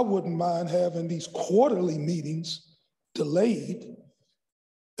 I wouldn't mind having these quarterly meetings delayed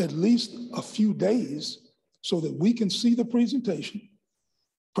at least a few days so that we can see the presentation,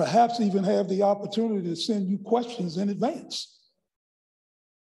 perhaps even have the opportunity to send you questions in advance.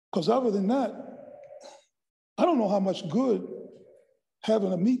 Because other than that, I don't know how much good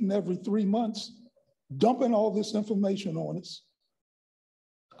having a meeting every 3 months, dumping all this information on us.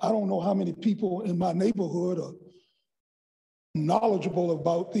 I don't know how many people in my neighborhood are knowledgeable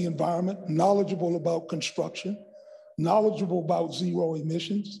about the environment, knowledgeable about construction, knowledgeable about zero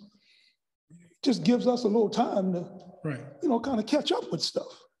emissions. It just gives us a little time to, right, you know, kind of catch up with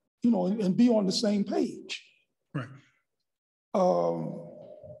stuff, you know, and be on the same page. Right.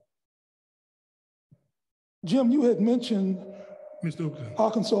 Jim, you had mentioned Mr. Oakland,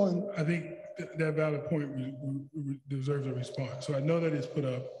 Arkansas, and I think that valid point deserves a response. So I know that it's put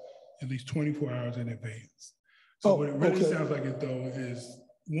up at least 24 hours in advance. So what it really sounds like it though is,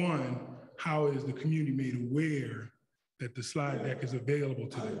 one, how is the community made aware that the slide deck is available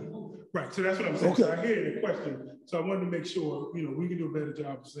to them? Right, so that's what I'm saying. Okay. So I hear the question. So I wanted to make sure, you know, we can do a better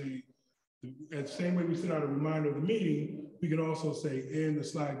job of saying, the same way we send out a reminder of the meeting, we can also say, and the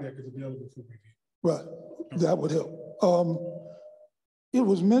slide deck is available for review. Right, that would help. It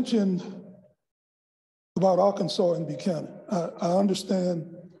was mentioned about Arkansas and Buchanan. I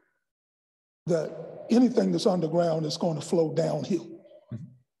understand that anything that's underground is going to flow downhill.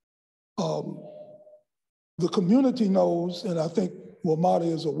 The community knows, and I think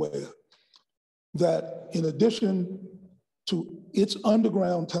WMATA is aware, that in addition to its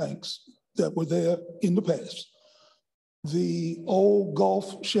underground tanks that were there in the past, the old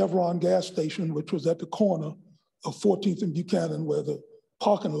Gulf Chevron gas station, which was at the corner of 14th and Buchanan, where the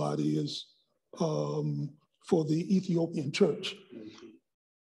parking lot is for the Ethiopian church.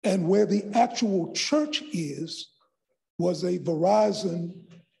 And where the actual church is, was a Verizon,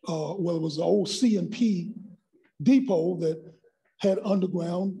 well, it was the old C&P depot that had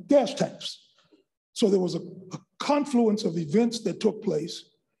underground gas tanks. So there was a confluence of events that took place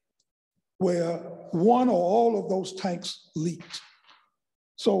where one or all of those tanks leaked.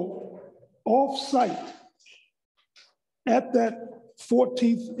 So off-site, at that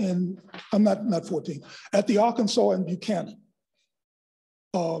 14th and, I'm not 14th, at the Arkansas and Buchanan,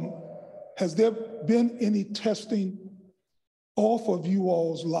 has there been any testing off of you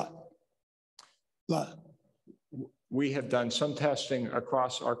all's lot. We have done some testing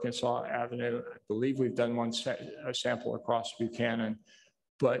across Arkansas Avenue. I believe we've done a sample across Buchanan,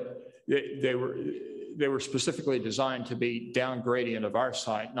 but they were specifically designed to be down gradient of our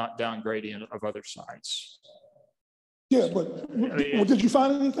site, not down gradient of other sites. Yeah, but did you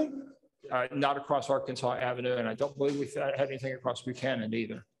find anything? Not across Arkansas Avenue, and I don't believe we've had anything across Buchanan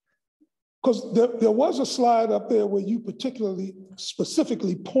either. Because there was a slide up there where you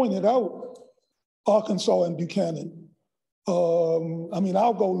specifically pointed out Arkansas and Buchanan. I mean,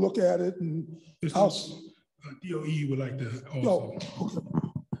 I'll go look at it and DOE would like to also. Oh, okay.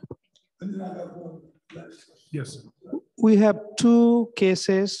 And then I got one last. Yes, sir. We have 2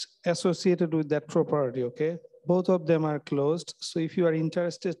 cases associated with that property, okay? Both of them are closed. So if you are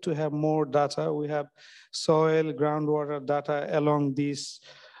interested to have more data, we have soil, groundwater data along this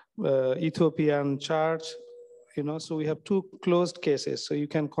Ethiopian chart, you know, so we have 2 closed cases. So you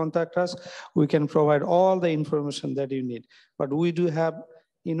can contact us. We can provide all the information that you need. But we do have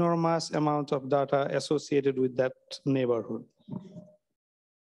enormous amount of data associated with that neighborhood.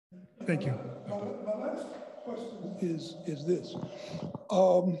 Thank you. My last question is this.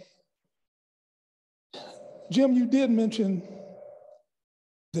 Jim, you did mention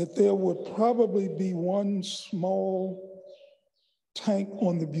that there would probably be one small tank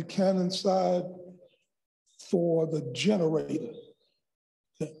on the Buchanan side for the generator.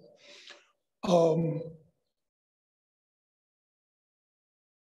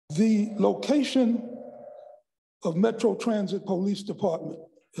 The location of Metro Transit Police Department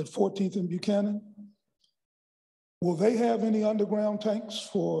at 14th and Buchanan, will they have any underground tanks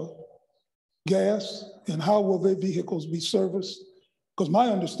for gas, and how will their vehicles be serviced? Because my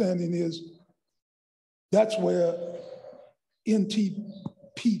understanding is that's where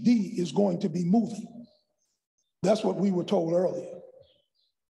NTPD is going to be moving. That's what we were told earlier.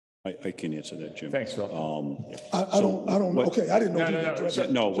 I can answer that, Jim. Thanks, Phil. I don't know. Okay, I didn't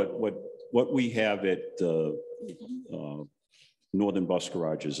know. What we have at Northern Bus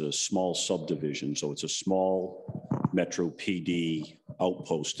Garage is a small subdivision. So it's a small Metro PD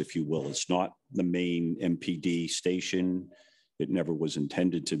outpost, if you will. It's not the main MPD station. It never was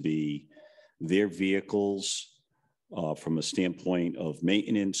intended to be. Their vehicles, from a standpoint of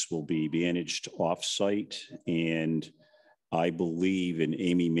maintenance, will be managed off-site. And I believe, and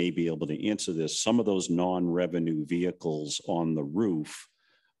Amy may be able to answer this, some of those non-revenue vehicles on the roof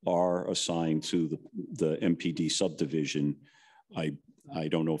are assigned to the MPD subdivision. I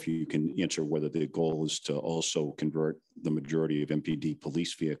don't know if you can answer whether the goal is to also convert the majority of MPD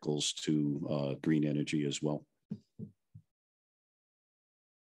police vehicles to green energy as well.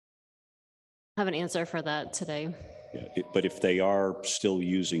 I have an answer for that today. Yeah, but if they are still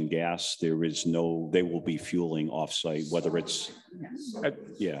using gas, they will be fueling offsite, whether it's, it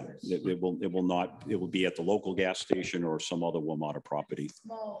will be at the local gas station or some other WMATA property.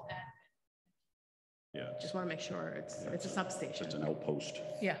 Yeah. Just want to make sure it's a substation. It's an outpost.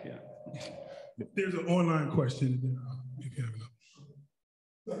 Yeah. There's an online question. If you have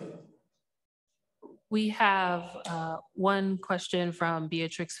enough. We have one question from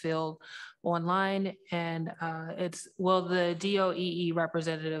Beatrix Field online, and it's, will the DOEE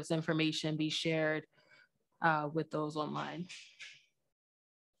representatives' information be shared with those online?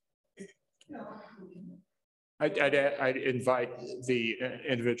 I'd invite the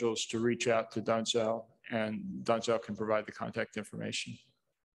individuals to reach out to Donzel, and Donzel can provide the contact information.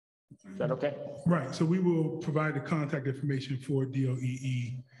 Is that okay? Right, so we will provide the contact information for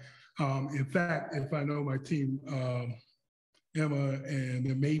DOEE. In fact, if I know my team, Emma, and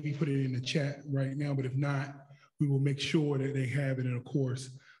then maybe put it in the chat right now, but if not, we will make sure that they have it. And of course,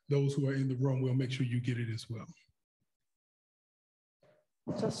 those who are in the room, we'll make sure you get it as well.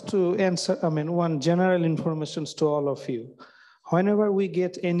 Just to answer, one general information to all of you. Whenever we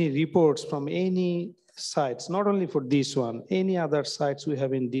get any reports from any sites, not only for this one, any other sites we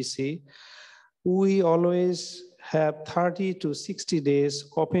have in DC, we always have 30 to 60 days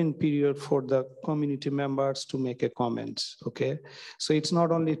open period for the community members to make a comment, okay? So it's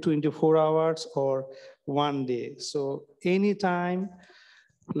not only 24 hours or 1 day. So anytime,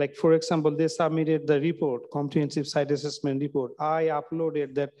 like for example, they submitted the report, comprehensive site assessment report. I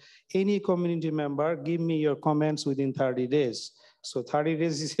uploaded that any community member, give me your comments within 30 days. So 30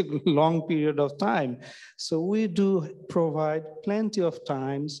 days is a long period of time. So we do provide plenty of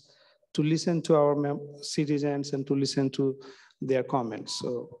times to listen to our citizens and to listen to their comments.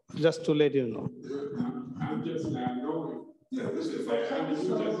 So just to let you know. I'm just not knowing. Yeah, this is the first time.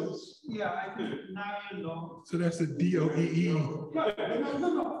 Yeah, I can, now you know. So that's the DOEE. No.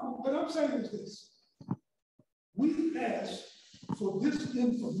 What I'm saying is this. We asked for this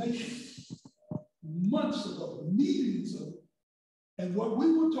information months ago, meetings ago. And what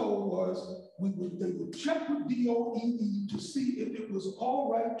we were told was they would check with DOEE to see if it was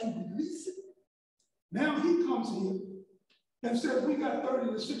all right to release it. Now he comes here and says we got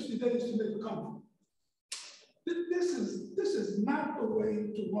 30 to 60 days to make a comment. This is not the way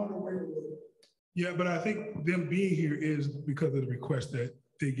to run a railroad. Yeah, but I think them being here is because of the request that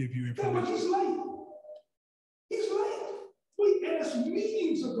they give you information. Yeah, but he's late. He's late. We asked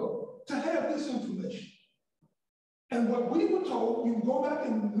meetings ago to have this information. And what we were told, you can go back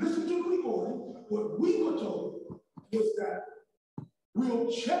and listen to the recording, what we were told was that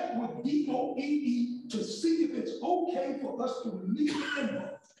we'll check with DOEE to see if it's okay for us to release the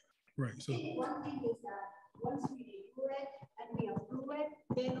info. Right, so. One thing is that once we review it and we approve it,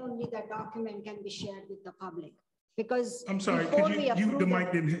 then only the document can be shared with the public. Because I'm sorry, could the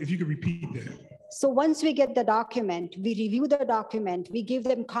mic didn't, if you could repeat that. So once we get the document, we review the document, we give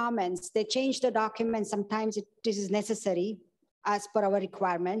them comments, they change the document. Sometimes this is necessary as per our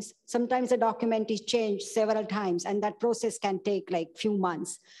requirements. Sometimes the document is changed several times and that process can take like few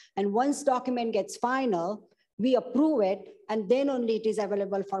months. And once document gets final, we approve it and then only it is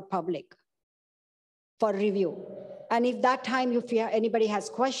available for public for review. And if that time, if anybody has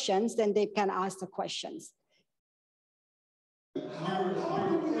questions, then they can ask the questions.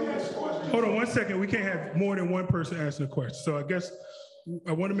 Hold on 1 second. We can't have more than one person asking a question. So I guess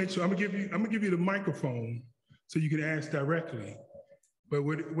I want to make sure I'm gonna give you the microphone so you can ask directly. But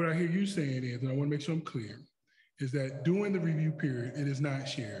what I hear you saying is, and I want to make sure I'm clear, is that during the review period, it is not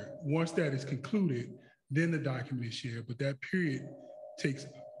shared. Once that is concluded, then the document is shared. But that period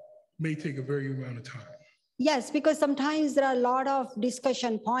may take a very amount of time. Yes, because sometimes there are a lot of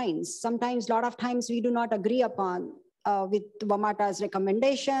discussion points. Sometimes a lot of times we do not agree upon with WMATA's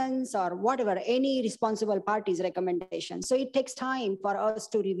recommendations or whatever, any responsible party's recommendations. So it takes time for us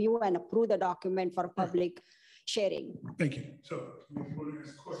to review and approve the document for public sharing. Thank you. So, you want to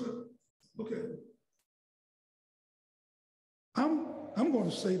ask a question? Okay. I'm going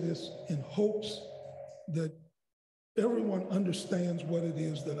to say this in hopes that everyone understands what it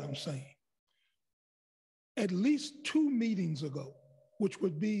is that I'm saying. At least 2 meetings ago, which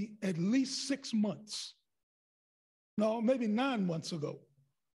would be at least 6 months, no, maybe 9 months ago,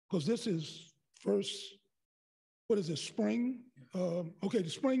 because this is spring? Okay, the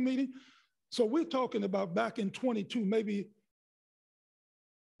spring meeting. So we're talking about back in 22, maybe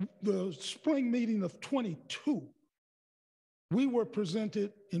the spring meeting of 22, we were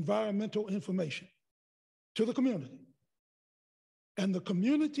presented environmental information to the community. And the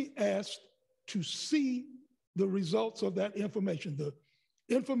community asked to see the results of that information, the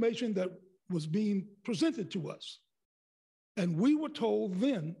information that was being presented to us. And we were told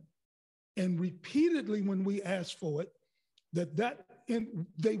then, and repeatedly when we asked for it, that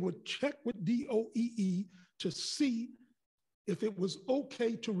they would check with DOEE to see if it was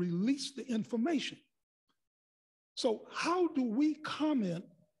okay to release the information. So how do we comment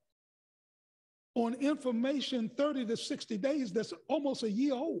on information 30 to 60 days that's almost a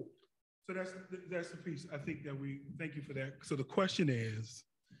year old? So that's the piece. I think that thank you for that. So the question is,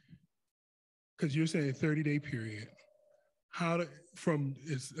 because you're saying 30-day period, from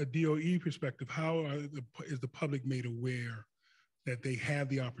a DOE perspective, how is the public made aware that they have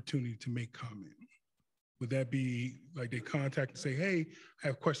the opportunity to make comment? Would that be like they contact and say, hey, I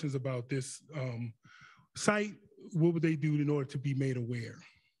have questions about this site? What would they do in order to be made aware?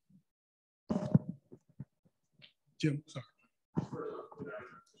 Jim, sorry.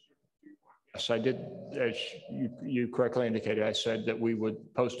 Yes, I did, as you correctly indicated, I said that we would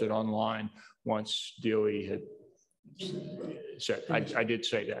post it online once DOE had said, I did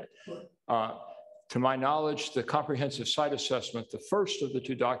say that. To my knowledge, the comprehensive site assessment, the first of the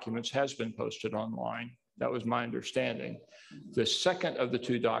 2 documents, has been posted online. That was my understanding. The second of the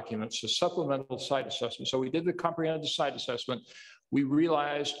 2 documents, the supplemental site assessment. So we did the comprehensive site assessment. We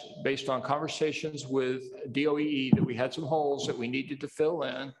realized, based on conversations with DOEE, that we had some holes that we needed to fill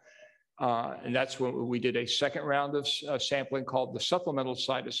in. And that's when we did a second round of sampling called the supplemental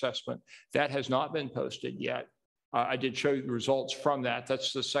site assessment. That has not been posted yet. I did show you the results from that.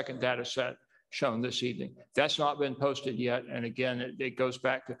 That's the second data set shown this evening. That's not been posted yet. And again, it goes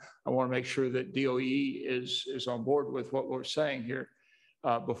back to, I want to make sure that DOE is on board with what we're saying here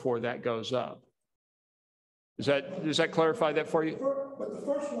before that goes up. Does that clarify that for you? But the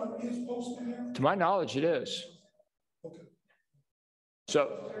first one is posted now? To my knowledge, it is. Okay.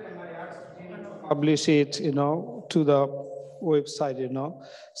 So publish it, to the website,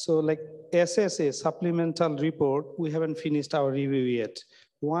 So like SSA, supplemental report, we haven't finished our review yet.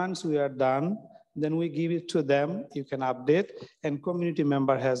 Once we are done, then we give it to them. You can update, and community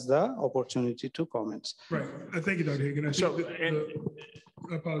member has the opportunity to comment. Right. I thank you, Dr. Hagan.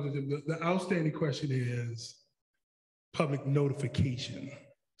 I apologize. The outstanding question is public notification.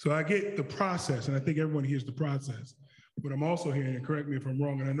 So I get the process, and I think everyone hears the process. But I'm also hearing, and correct me if I'm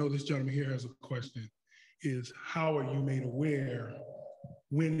wrong, and I know this gentleman here has a question, is how are you made aware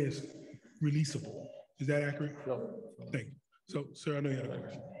when it's releasable? Is that accurate? No. Thank you. So, sir, I know you had a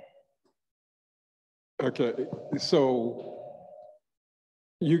question. Okay, so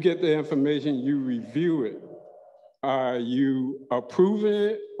you get the information, you review it. Are you approving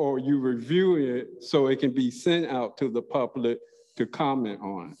it or you reviewing it so it can be sent out to the public to comment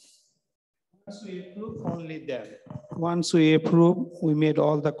on? Once we approve, only then. Once we approve, we made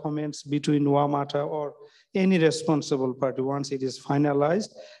all the comments between WMATA or any responsible party. Once it is finalized,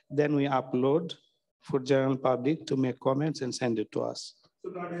 then we upload for general public to make comments and send it to us.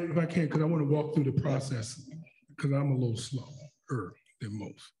 So, Dr. if I can, because I want to walk through the process, because I'm a little slower than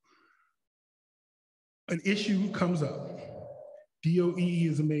most. An issue comes up. DOEE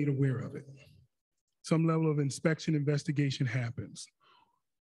is made aware of it. Some level of inspection investigation happens.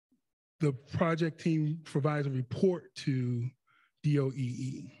 The project team provides a report to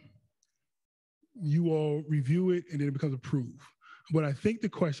DOEE. You all review it and then it becomes approved. But I think the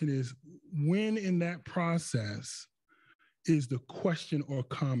question is, when in that process is the question or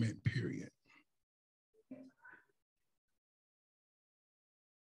comment period?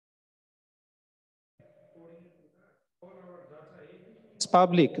 It's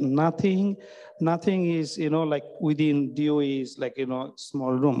public, nothing is, like within DOE is like,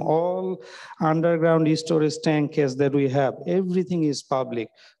 small room. All underground storage tankers that we have, everything is public.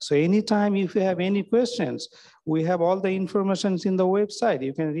 So anytime if you have any questions, we have all the information in the website.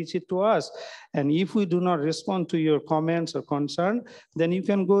 You can reach it to us. And if we do not respond to your comments or concern, then you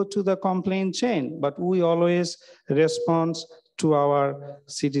can go to the complaint chain. But we always respond to our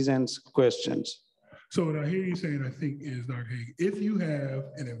citizens' questions. So what I hear you saying, I think, is, Dr. Hagan, if you have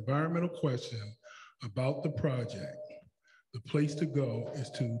an environmental question about the project, the place to go is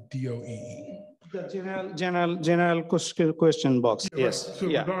to DOEE. The general question box, Yeah, yes. Right. So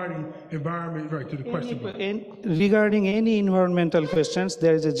regarding environment, right, to the question box. Regarding any environmental questions,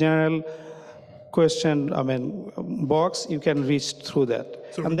 there is a general question, box, you can reach through that.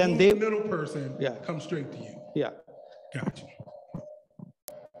 So and then the middle person comes straight to you. Yeah. Gotcha.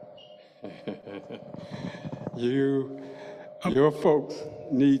 Your folks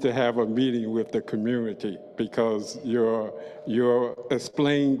need to have a meeting with the community because you're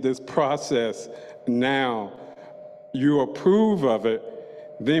explaining this process now. You approve of it,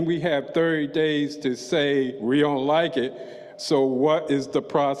 then we have 30 days to say we don't like it. So what is the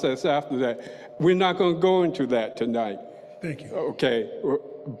process after that? We're not going to go into that tonight. Thank you. Okay,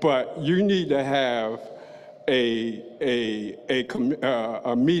 but you need to have a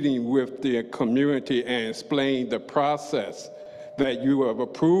meeting with the community and explain the process that you have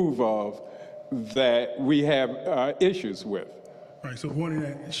approved of that we have issues with. All right, so wanting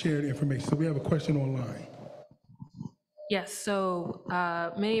that shared information. So we have a question online. Yes, so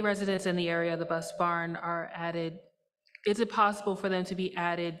many residents in the area of the bus barn are added. Is it possible for them to be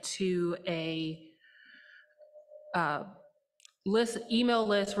added to a email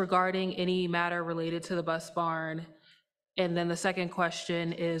list regarding any matter related to the bus barn? And then the second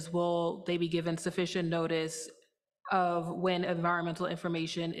question is, will they be given sufficient notice of when environmental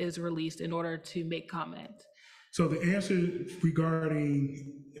information is released in order to make comment? So the answer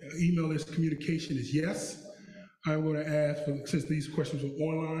regarding email list communication is yes. I'm going to ask, since these questions are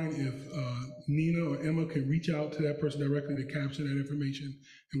online, if Nina or Emma can reach out to that person directly to capture that information,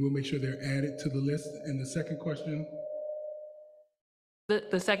 and we'll make sure they're added to the list. And the second question?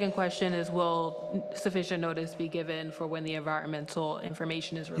 The second question is, will sufficient notice be given for when the environmental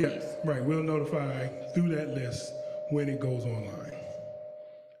information is released? Yeah, right. We'll notify through that list when it goes online.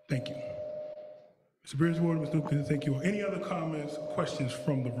 Thank you. Mr. Bridgewater, Ms. Lucas, thank you. Any other comments, questions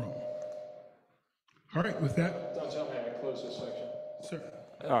from the room? All right, with that. Don't tell me I close this section.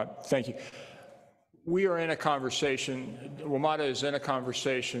 Sir. Thank you. We are in a conversation, WMATA is in a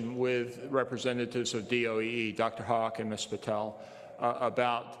conversation with representatives of DOEE, Dr. Hawk and Ms. Patel,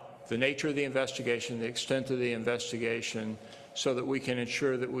 about the nature of the investigation, the extent of the investigation, so that we can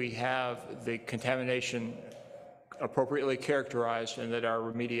ensure that we have the contamination appropriately characterized and that our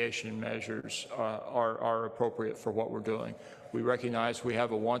remediation measures are appropriate for what we're doing. We recognize we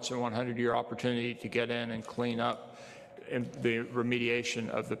have a once in 100-year opportunity to get in and clean up the remediation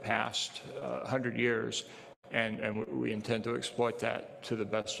of the past 100 years, and we intend to exploit that to the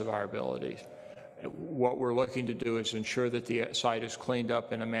best of our ability. what we're looking to do is ensure that the site is cleaned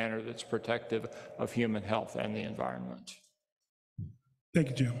up in a manner that's protective of human health and the environment. Thank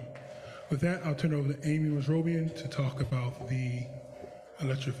you, Jim. With that, I'll turn it over to Amy Masrobian to talk about the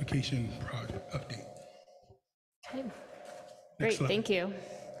electrification project update. Okay. Great, thank you.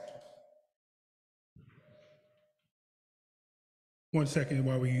 1 second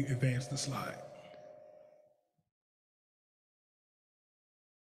while we advance the slide.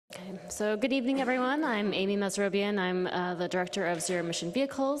 Okay, so good evening, everyone. I'm Amy Masrobian. I'm the Director of Zero Emission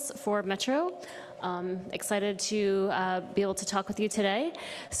Vehicles for Metro. Excited to be able to talk with you today.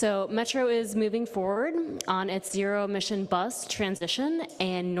 So Metro is moving forward on its zero emission bus transition,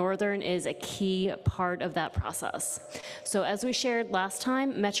 and Northern is a key part of that process. So as we shared last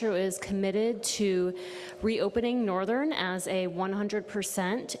time, Metro is committed to reopening Northern as a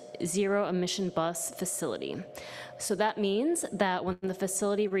 100% zero emission bus facility. So that means that when the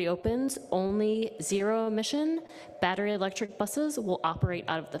facility reopens, only zero emission battery electric buses will operate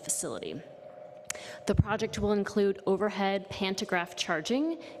out of the facility. The project will include overhead pantograph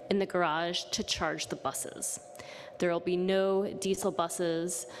charging in the garage to charge the buses. There will be no diesel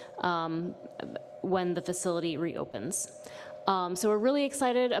buses when the facility reopens. So we're really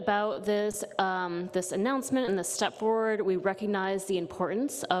excited about this, this announcement and this step forward. We recognize the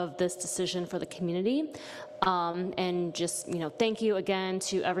importance of this decision for the community. And just, thank you again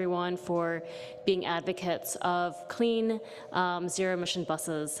to everyone for being advocates of clean, zero emission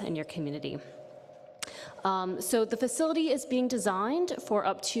buses in your community. So the facility is being designed for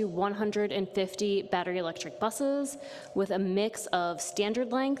up to 150 battery electric buses with a mix of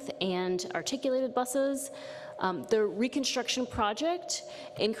standard length and articulated buses. The Reconstruction project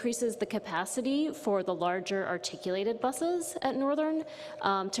increases the capacity for the larger articulated buses at Northern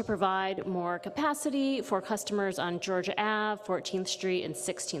to provide more capacity for customers on Georgia Ave, 14th Street, and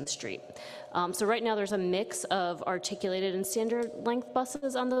 16th Street. So right now there's a mix of articulated and standard length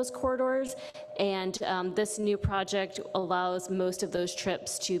buses on those corridors, and this new project allows most of those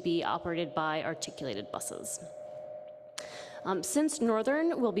trips to be operated by articulated buses. Since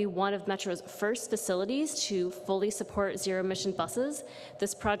Northern will be one of Metro's first facilities to fully support zero-emission buses,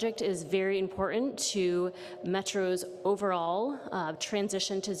 this project is very important to Metro's overall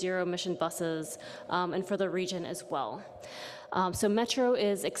transition to zero-emission buses and for the region as well. So Metro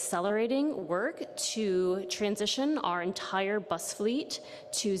is accelerating work to transition our entire bus fleet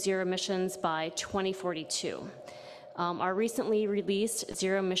to zero emissions by 2042. Our recently released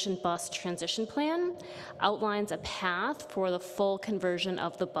zero emission bus transition plan outlines a path for the full conversion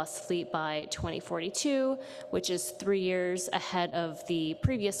of the bus fleet by 2042, which is 3 years ahead of the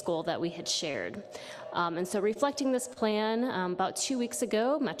previous goal that we had shared. And so reflecting this plan, about 2 weeks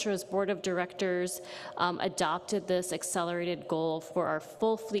ago, Metro's Board of Directors adopted this accelerated goal for our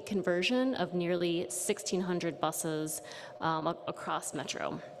full fleet conversion of nearly 1,600 buses across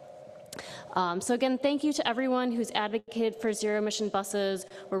Metro. So again, thank you to everyone who's advocated for zero emission buses.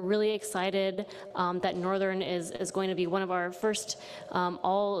 We're really excited that Northern is going to be one of our first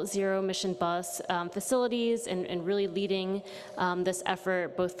all zero emission bus facilities and really leading this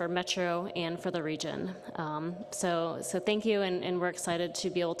effort both for Metro and for the region. So thank you, and we're excited to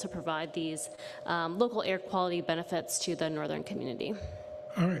be able to provide these local air quality benefits to the Northern community.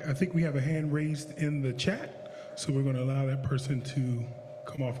 All right, I think we have a hand raised in the chat, so we're going to allow that person to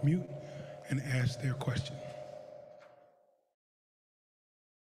come off mute and ask their question.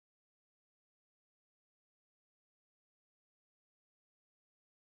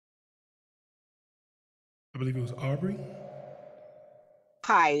 I believe it was Aubrey.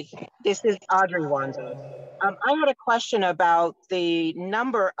 Hi, this is Audrey Wanda. I had a question about the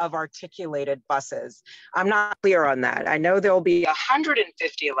number of articulated buses. I'm not clear on that. I know there'll be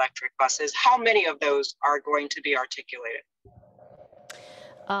 150 electric buses. How many of those are going to be articulated?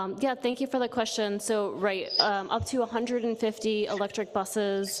 Yeah, thank you for the question. So, right, up to 150 electric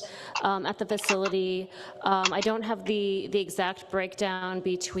buses at the facility. I don't have the exact breakdown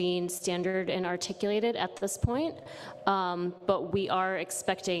between standard and articulated at this point, but we are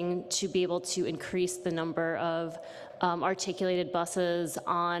expecting to be able to increase the number of articulated buses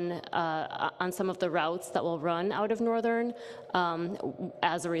on some of the routes that will run out of Northern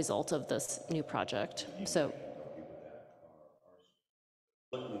as a result of this new project. So.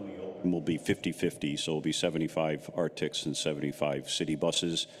 When we open will be 50-50, so it'll be 75 Arctics and 75 city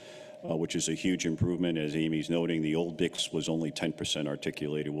buses, which is a huge improvement. As Amy's noting, the old Dix was only 10%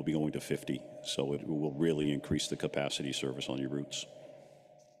 articulated. We'll be going to 50, so it will really increase the capacity service on your routes.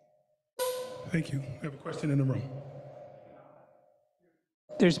 Thank you. I have a question in the room.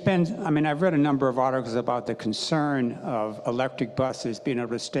 There's been, I've read a number of articles about the concern of electric buses being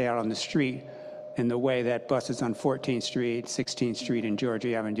able to stay out on the street in the way that buses on 14th Street, 16th Street, and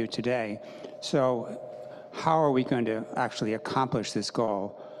Georgia Avenue do today. So how are we going to actually accomplish this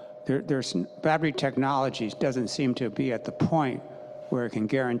goal? There's battery technology doesn't seem to be at the point where it can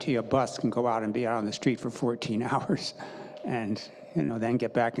guarantee a bus can go out and be out on the street for 14 hours and then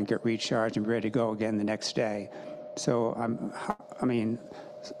get back and get recharged and ready to go again the next day. So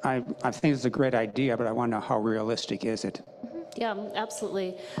I think it's a great idea, but I want to know how realistic is it? Yeah,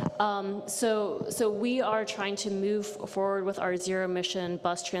 absolutely. So we are trying to move forward with our zero emission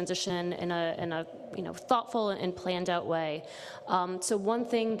bus transition in a thoughtful and planned out way. So one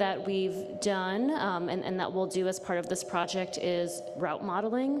thing that we've done and that we'll do as part of this project is route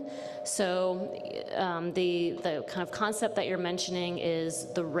modeling. So the kind of concept that you're mentioning is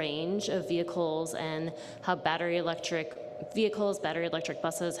the range of vehicles and how battery electric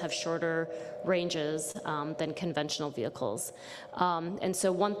buses have shorter ranges than conventional vehicles. And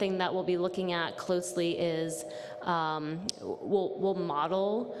so one thing that we'll be looking at closely is we'll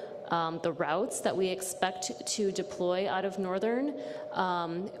model the routes that we expect to deploy out of Northern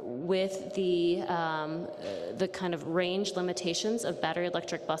with the kind of range limitations of battery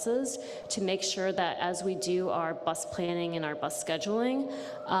electric buses to make sure that as we do our bus planning and our bus scheduling,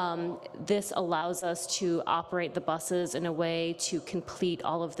 this allows us to operate the buses in a way to complete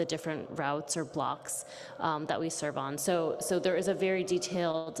all of the different routes or blocks that we serve on. So there is a very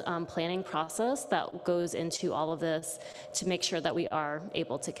detailed planning process that goes into all of this to make sure that we are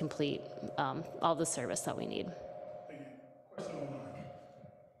able to complete all the service that we need. Question online.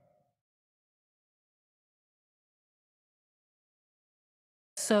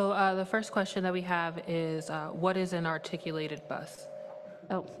 So the first question that we have is, what is an articulated bus?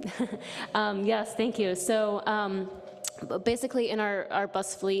 Oh, yes, thank you. So basically in our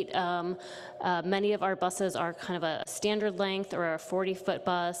bus fleet, many of our buses are kind of a standard length or a 40-foot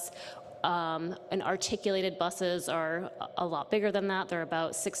bus. And articulated buses are a lot bigger than that. They're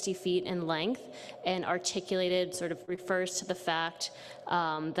about 60 feet in length, and articulated sort of refers to the fact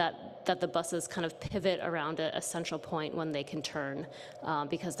that the buses kind of pivot around a central point when they can turn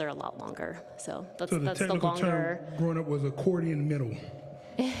because they're a lot longer. So that's the technical longer term growing up was accordion middle.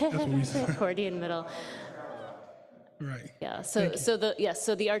 That's what we said. accordion middle. Right. Yeah. So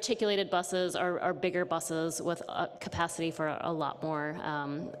the articulated buses are bigger buses with capacity for a lot more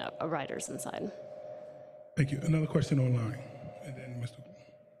riders inside. Thank you. Another question online, and then Mr.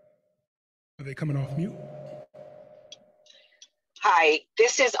 Are they coming off mute? Hi,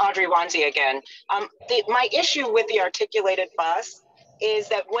 this is Audrey Wanzi again. My issue with the articulated bus is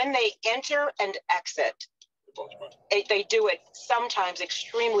that when they enter and exit, they do it sometimes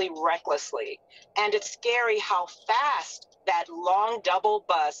extremely recklessly. And it's scary how fast that long double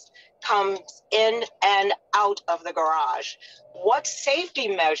bus comes in and out of the garage. What safety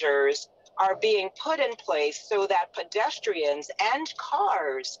measures are being put in place so that pedestrians and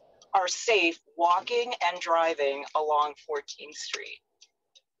cars are safe walking and driving along 14th Street?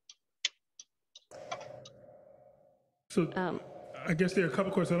 So I guess there are a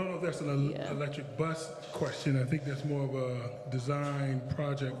couple questions. I don't know if that's an electric bus question. I think that's more of a design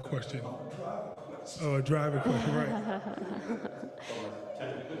project question. Oh, a driver question, right.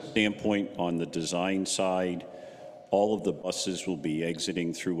 Standpoint on the design side, all of the buses will be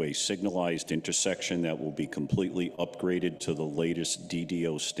exiting through a signalized intersection that will be completely upgraded to the latest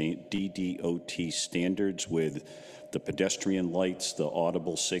DDOT standards with the pedestrian lights, the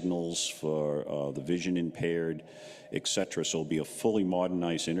audible signals for the vision impaired, etc. So it'll be a fully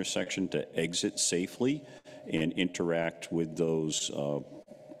modernized intersection to exit safely and interact with those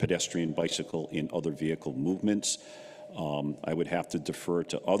pedestrian, bicycle, and other vehicle movements. I would have to defer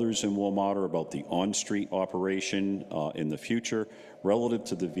to others in Wilmota about the on-street operation in the future. Relative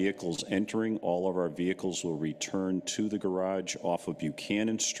to the vehicles entering, all of our vehicles will return to the garage off of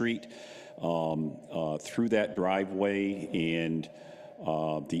Buchanan Street through that driveway, and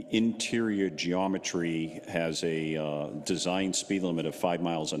the interior geometry has a design speed limit of 5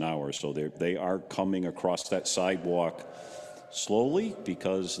 miles an hour. So they are coming across that sidewalk slowly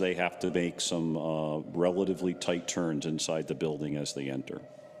because they have to make some relatively tight turns inside the building as they enter.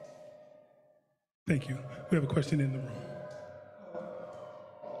 Thank you. We have a question in the room.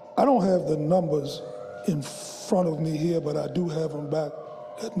 I don't have the numbers in front of me here, but I do have them back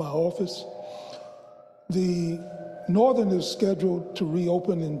at my office. The Northern is scheduled to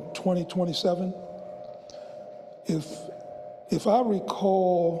reopen in 2027. If I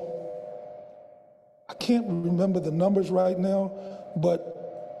recall, I can't remember the numbers right now,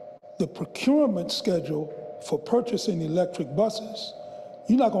 but the procurement schedule for purchasing electric buses,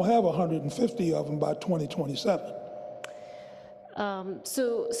 you're not going to have 150 of them by 2027.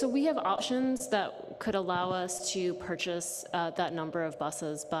 So we have options that could allow us to purchase that number of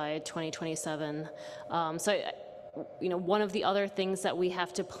buses by 2027. One of the other things that we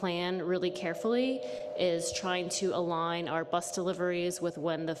have to plan really carefully is trying to align our bus deliveries with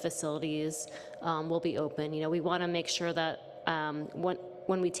when the facilities will be open. We want to make sure that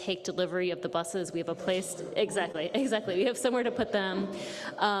when we take delivery of the buses, we have a place, exactly, we have somewhere to put them.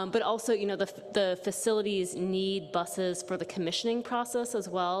 But also, the facilities need buses for the commissioning process as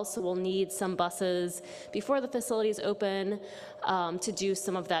well. So we'll need some buses before the facilities open to do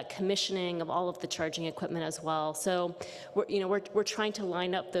some of that commissioning of all of the charging equipment as well. So we're trying to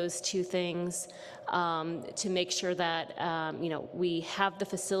line up those two things to make sure that we have the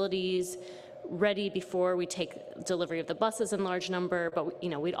facilities ready before we take delivery of the buses in large number, but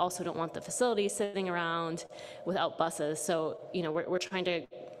we also don't want the facilities sitting around without buses. So we're trying to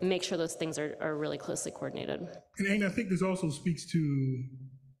make sure those things are really closely coordinated. And Amy, I think this also speaks to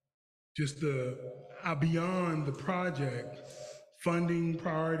just the beyond the project, funding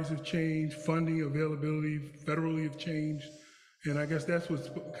priorities have changed, funding availability federally have changed, and I guess that's what's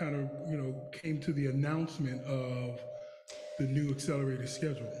kind of came to the announcement of the new accelerated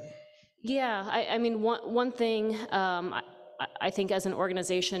schedule. Yeah, I mean, one thing I think as an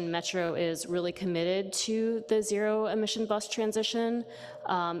organization, Metro is really committed to the zero emission bus transition.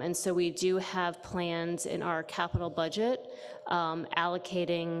 And so we do have plans in our capital budget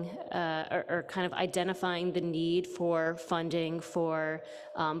allocating or kind of identifying the need for funding for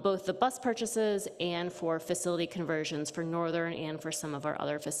both the bus purchases and for facility conversions for Northern and for some of our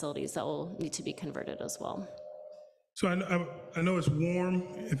other facilities that will need to be converted as well. So I know it's warm.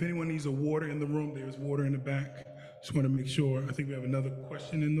 If anyone needs a water in the room, there's water in the back. Just want to make sure. I think we have another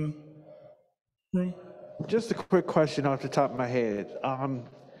question in the room. Just a quick question off the top of my head.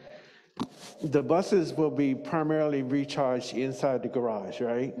 The buses will be primarily recharged inside the garage,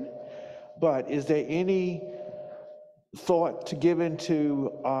 right? But is there any thought to give into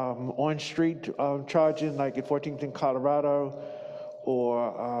on-street charging, like at 14th and Colorado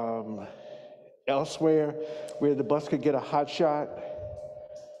or elsewhere, where the bus could get a hot shot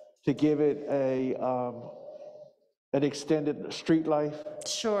to give it an extended street life?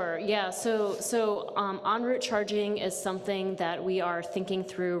 Sure, yeah, so en route charging is something that we are thinking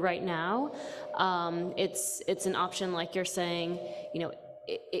through right now. It's an option, like you're saying,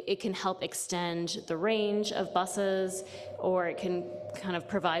 it can help extend the range of buses, or it can kind of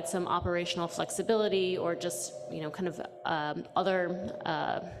provide some operational flexibility, or just, kind of other,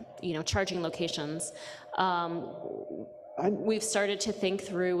 charging locations. We've started to think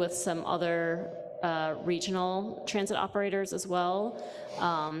through with some other regional transit operators as well,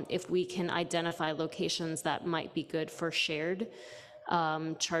 if we can identify locations that might be good for shared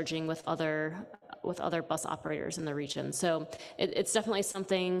charging with other bus operators in the region. So it's definitely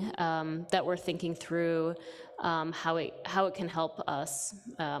something that we're thinking through how it can help us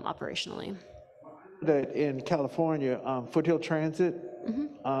operationally. That in California, Foothill Transit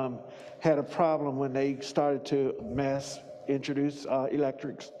had a problem when they started to mass introduce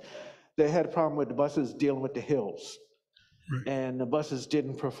electrics. They had a problem with the buses dealing with the hills. Right. And the buses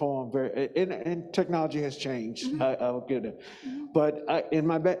didn't perform very, and technology has changed, I'll give it. But in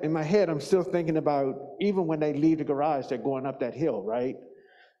my head, I'm still thinking about, even when they leave the garage, they're going up that hill, right?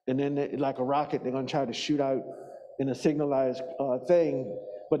 And then like a rocket, they're gonna try to shoot out in a signalized thing,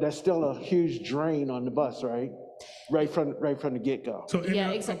 but that's still a huge drain on the bus, right? Right from the get-go. So yeah,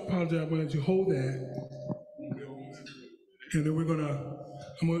 exactly. I apologize, I'm gonna let you hold that. And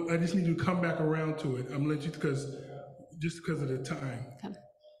then I just need you to come back around to it. I'm gonna let you, just because of the time. Okay.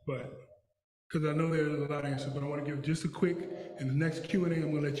 But, because I know there's a lot of answers, but I want to give just a quick, in the next Q&A,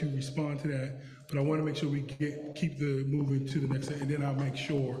 I'm going to let you respond to that. But I want to make sure we keep the moving to the next, and then I'll make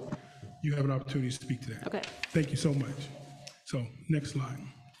sure you have an opportunity to speak to that. Okay. Thank you so much. So next slide,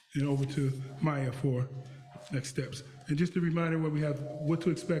 and over to Maya for next steps. And just a reminder, we have what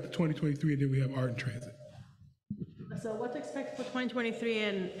to expect for 2023, and then we have art and transit. So what to expect for 2023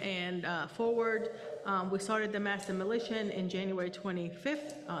 and forward, we started the mass demolition in January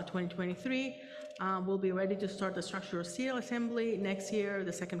 25th, 2023. We'll be ready to start the structural steel assembly next year,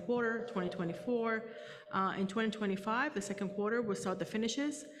 the second quarter, 2024. In 2025, the second quarter, we'll start the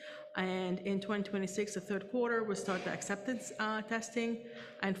finishes. And in 2026, the third quarter, we'll start the acceptance testing.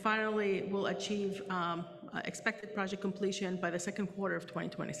 And finally, we'll achieve expected project completion by the second quarter of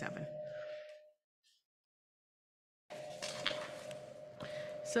 2027.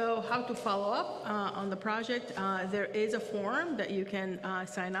 So how to follow up on the project? There is a form that you can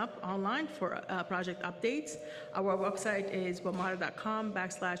sign up online for project updates. Our website is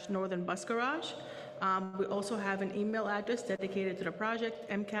wamata.com/Northern Bus Garage. We also have an email address dedicated to the project,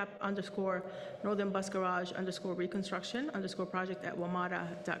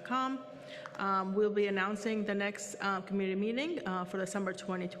 mcap_northern_reconstruction_project@wamata.com. We'll be announcing the next community meeting for the summer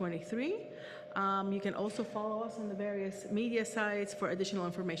 2023. You can also follow us on the various media sites for additional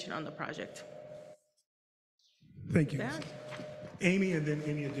information on the project. Thank you. Amy, and then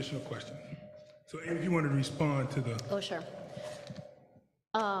any additional questions. So Amy, if you want to respond to the... Oh, sure.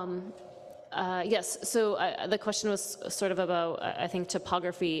 Yes, so the question was sort of about, I think,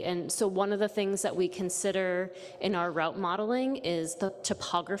 topography. And so one of the things that we consider in our route modeling is the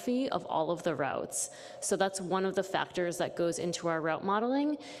topography of all of the routes. So that's one of the factors that goes into our route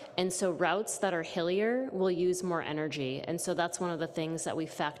modeling. And so routes that are hillier will use more energy. And so that's one of the things that we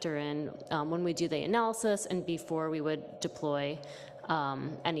factor in when we do the analysis and before we would deploy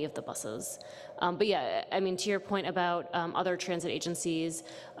any of the buses. But yeah, I mean, to your point about other transit agencies,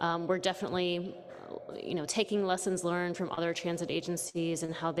 we're definitely, taking lessons learned from other transit agencies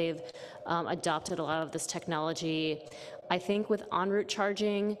and how they've adopted a lot of this technology. I think with en route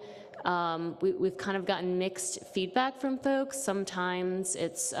charging, we've kind of gotten mixed feedback from folks. Sometimes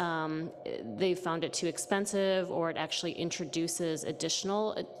it's they found it too expensive, or it actually introduces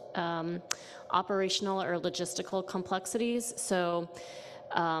additional operational or logistical complexities. So,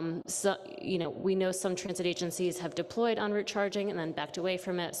 we know some transit agencies have deployed en route charging and then backed away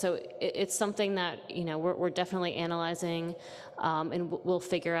from it. So it's something that, we're definitely analyzing, and we'll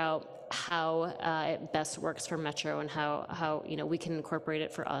figure out how it best works for Metro and how we can incorporate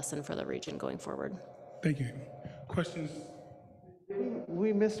it for us and for the region going forward. Thank you. Questions?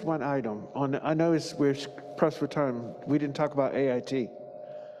 We missed one item. I know we're pressed for time. We didn't talk about AIT.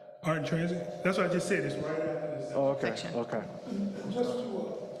 Art and transit? That's what I just said. It's right after this section. Okay. And just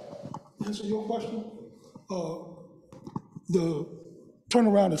to answer your question, the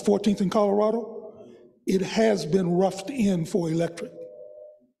turnaround at 14th in Colorado, it has been roughed in for electric.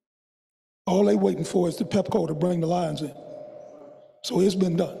 All they're waiting for is the Pepco to bring the lines in. So it's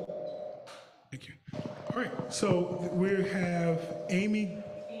been done. Thank you. All right, so we have Amy,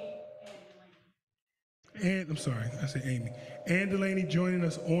 and I'm sorry, I said Amy, and Delaney joining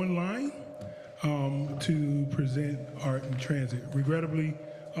us online to present art and transit. Regrettably,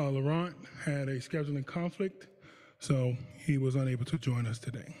 Laurent had a scheduling conflict, so he was unable to join us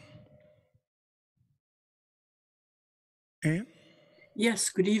today. Anne? Yes,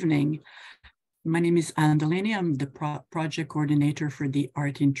 good evening. My name is Anne Delaney. I'm the project coordinator for the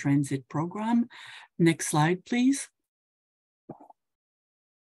Art in Transit program. Next slide, please.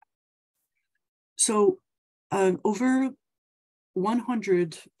 So over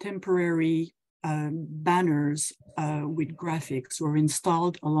 100 temporary banners with graphics were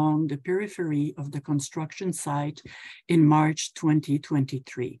installed along the periphery of the construction site in March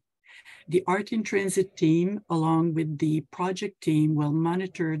 2023. The Art in Transit team, along with the project team, will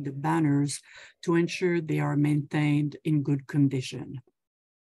monitor the banners to ensure they are maintained in good condition.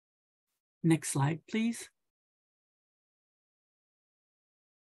 Next slide, please.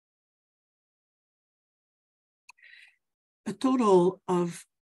 A total of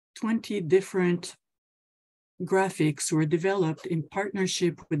 20 different graphics were developed in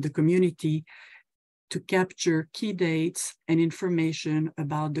partnership with the community to capture key dates and information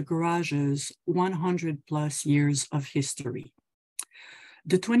about the garage's 100+ years of history.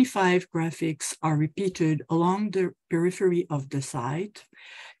 The 25 graphics are repeated along the periphery of the site,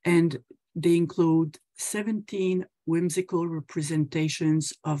 and they include 17 whimsical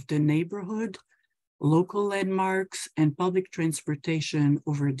representations of the neighborhood, local landmarks, and public transportation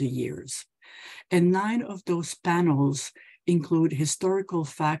over the years. And 9 of those panels include historical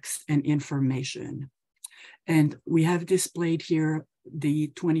facts and information. And we have displayed here the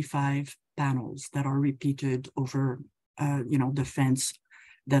 25 panels that are repeated over, the fence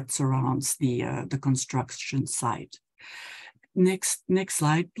that surrounds the construction site. Next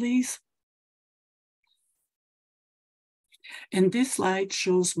slide, please. And this slide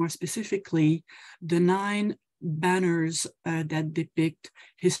shows more specifically the 9 banners that depict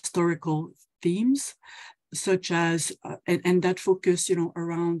historical themes, such as, and that focus,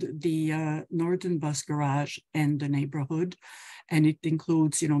 around the Northern Bus Garage and the neighborhood. And it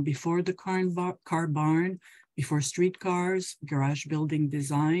includes, before the car barn, before streetcars, garage building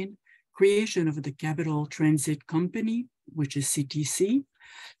design, creation of the Capital Transit Company, which is CTC,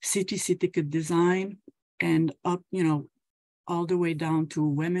 CTC ticket design, and up, all the way down to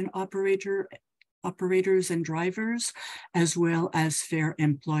women operators and drivers, as well as fair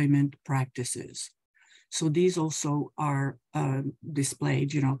employment practices. So these also are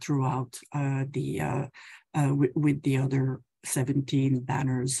displayed, throughout with the other 17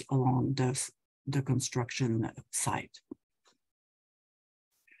 banners along the construction site.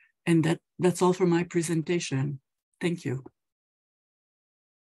 And that's all for my presentation. Thank you.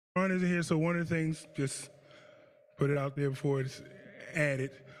 Ron isn't here, so one of the things, just put it out there before it's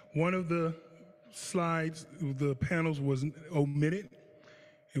added. One of the slides, the panels was omitted.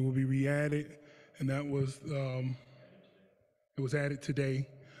 It will be re-added, and that was it was added today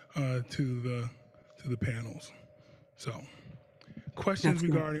to the panels. So, questions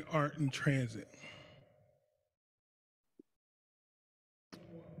regarding art and transit.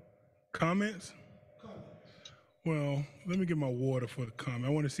 Comments? Well, let me get my water for the comment. I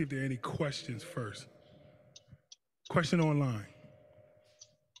want to see if there are any questions first. Question online.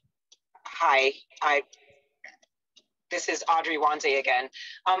 Hi, this is Audrey Wanze again.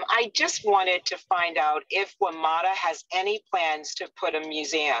 I just wanted to find out if WMATA has any plans to put a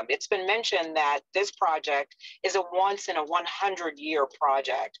museum. It's been mentioned that this project is a once in a 100-year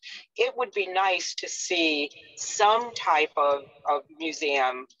project. It would be nice to see some type of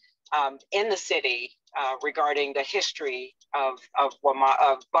museum in the city regarding the history of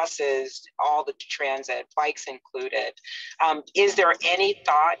buses, all the transit, bikes included. Is there any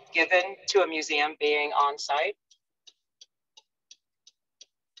thought given to a museum being on site?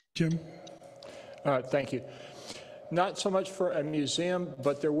 Jim? Thank you. Not so much for a museum,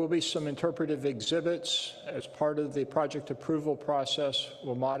 but there will be some interpretive exhibits as part of the project approval process.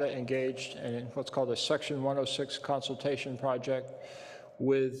 WMATA engaged in what's called a Section 106 consultation project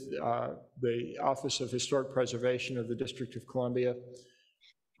with the Office of Historic Preservation of the District of Columbia.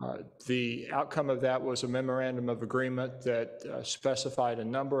 The outcome of that was a memorandum of agreement that specified a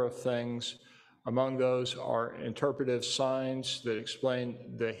number of things. Among those are interpretive signs that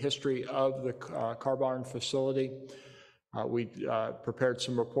explain the history of the car barn facility. We prepared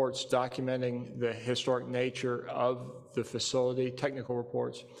some reports documenting the historic nature of the facility, technical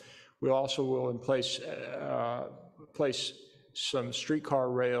reports. We also will place some streetcar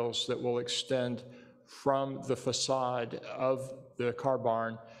rails that will extend from the facade of the car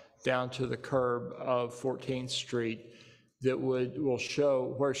barn down to the curb of 14th Street that will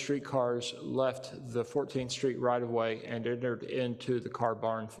show where streetcars left the 14th Street right-of-way and entered into the car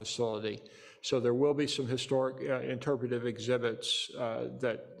barn facility. So there will be some historic interpretive exhibits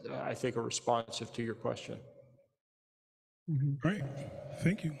that I think are responsive to your question. Right,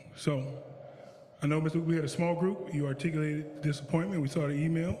 thank you. So I know, Mr. We had a small group. You articulated disappointment. We saw the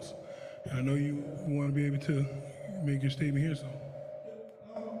emails. And I know you want to be able to make your statement here, so.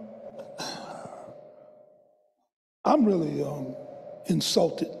 I'm really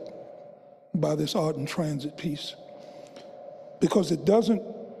insulted by this art and transit piece because it doesn't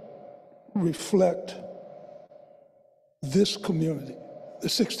reflect this community, the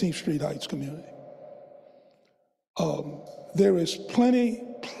 16th Street Heights community. There is plenty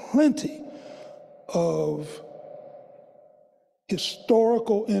of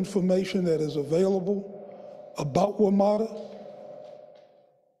historical information that is available about WMATA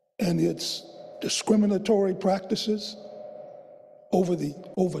and its discriminatory practices over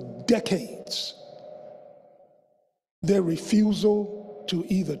decades. Their refusal to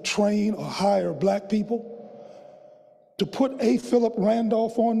either train or hire Black people. To put A. Philip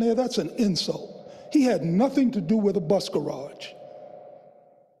Randolph on there, that's an insult. He had nothing to do with a bus garage.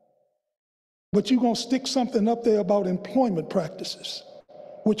 But you're gonna stick something up there about employment practices,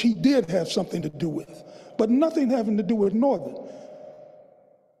 which he did have something to do with, but nothing having to do with Northern.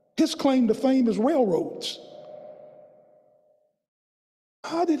 His claim to fame is railroads.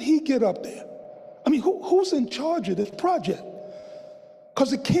 How did he get up there? I mean, who's in charge of this project?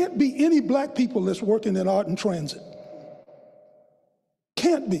 Because it can't be any Black people that's working in art and transit.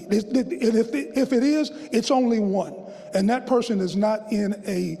 Can't be. If it is, it's only one. And that person is not in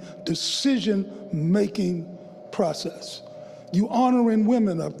a decision-making process. You honoring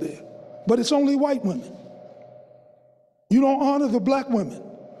women up there, but it's only white women. You don't honor the Black women.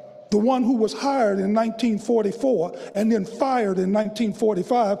 The one who was hired in 1944 and then fired in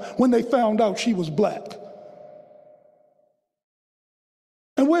 1945 when they found out she was Black.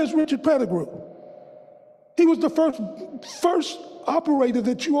 And where's Richard Pettigrew? He was the first operator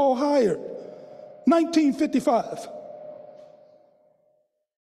that you all hired, 1955.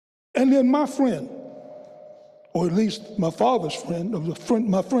 And then my friend, or at least my father's friend,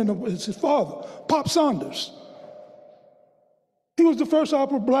 my friend is his father, Pop Saunders. He was the first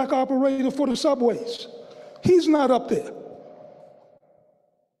Black operator for the subways. He's not up there.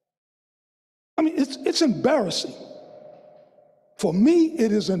 I mean, it's embarrassing. For me,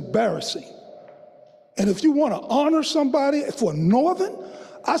 it is embarrassing. And if you want to honor somebody for Northern,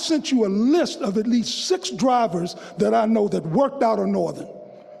 I sent you a list of at least 6 drivers that I know that worked out of Northern.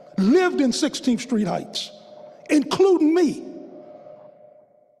 lived in 16th Street Heights, including me.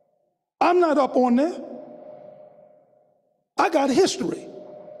 I'm not up on there. I got history.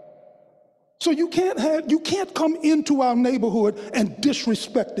 So you can't come into our neighborhood and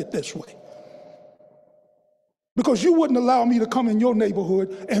disrespect it this way. Because you wouldn't allow me to come in your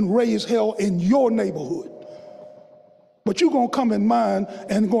neighborhood and raise hell in your neighborhood. But you're gonna come in mine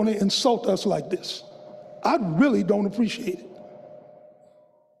and gonna insult us like this. I really don't appreciate it.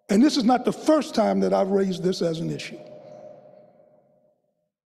 And this is not the first time that I've raised this as an issue.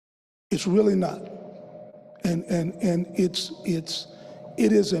 It's really not. And it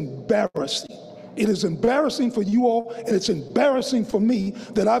is embarrassing. It is embarrassing for you all, and it's embarrassing for me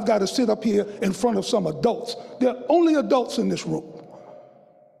that I've got to sit up here in front of some adults. There are only adults in this room.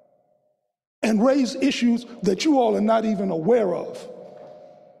 And raise issues that you all are not even aware of.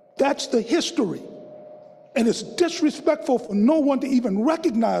 That's the history. And it's disrespectful for no one to even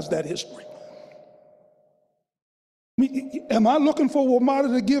recognize that history. Am I looking for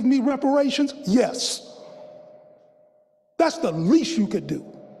WMATA to give me reparations? Yes. That's the least you could do.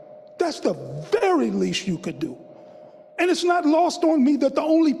 That's the very least you could do. And it's not lost on me that the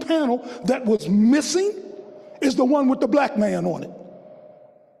only panel that was missing is the one with the black man on it.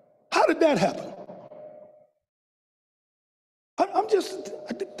 How did that happen?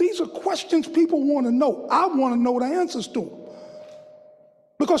 These are questions people want to know. I want to know the answers to them.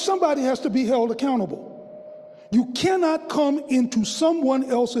 Because somebody has to be held accountable. You cannot come into someone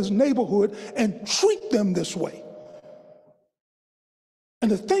else's neighborhood and treat them this way. And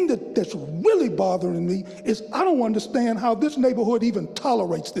the thing that's really bothering me is I don't understand how this neighborhood even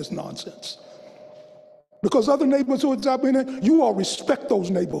tolerates this nonsense. Because other neighborhoods I've been in, you all respect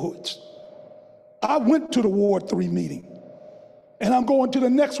those neighborhoods. I went to the Ward 3 meeting, and I'm going to the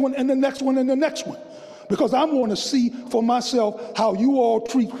next one and the next one and the next one, because I'm going to see for myself how you all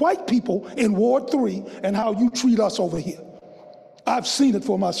treat white people in Ward 3 and how you treat us over here. I've seen it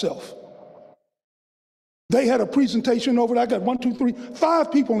for myself. They had a presentation over there. I got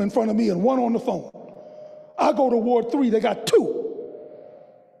 5 people in front of me and 1 on the phone. I go to Ward 3, they got 2.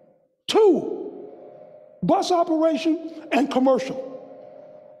 2. Bus operation and commercial.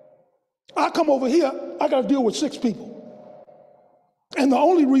 I come over here, I got to deal with 6 people. And the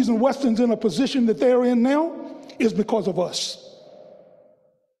only reason Weston's in a position that they're in now is because of us.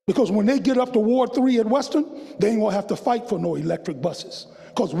 Because when they get up to Ward 3 at Weston, they ain't gonna have to fight for no electric buses,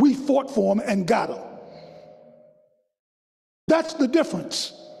 because we fought for them and got them. That's the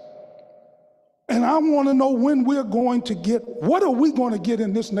difference. And I want to know when we're going to get, what are we going to get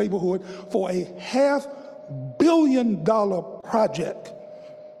in this neighborhood for a $500 million project?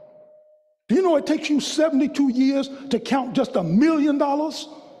 Do you know it takes you 72 years to count just $1 million?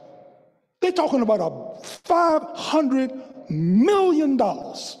 They're talking about a $500 million.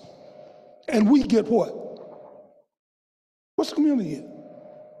 And we get what? What's the community get?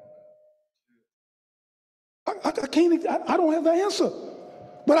 I don't have the answer.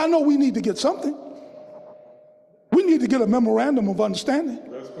 But I know we need to get something. We need to get a memorandum of understanding.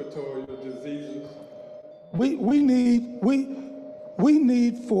 Respiratory diseases. We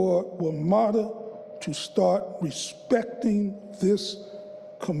need for WMATA to start respecting this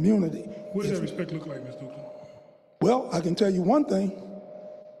community. What does that respect look like, Ms. Duke? Well, I can tell you one thing.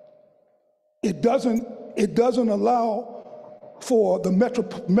 It doesn't allow for the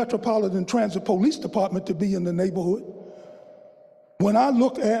Metropolitan Transit Police Department to be in the neighborhood. When I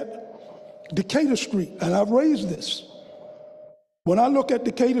look at Decatur Street, and I've raised this, when I look at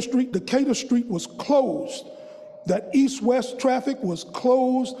Decatur Street was closed. That east-west traffic was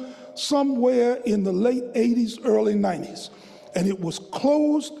closed somewhere in the late 80s, early 90s. And it was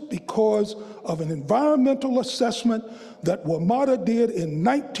closed because of an environmental assessment that WMATA did in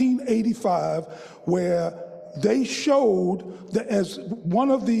 1985, where they showed that as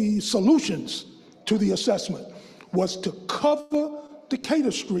one of the solutions to the assessment was to cover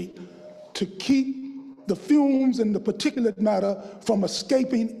Decatur Street to keep the fumes and the particulate matter from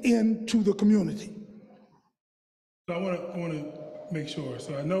escaping into the community. So I want to make sure.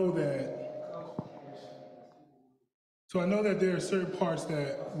 So I know that there are certain parts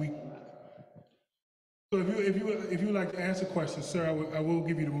that we. So if you would like to answer questions, sir, I will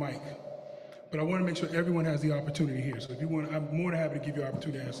give you the mic. But I want to make sure everyone has the opportunity here. So if you want, I'm more than happy to give you an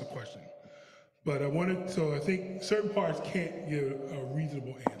opportunity to answer a question. But I think certain parts can't give a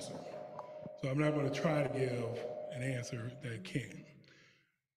reasonable answer. So I'm not going to try to give an answer that can.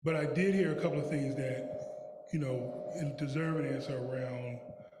 But I did hear a couple of things that, deserve an answer around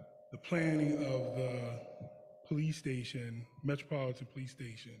the planning of the police station, Metropolitan Police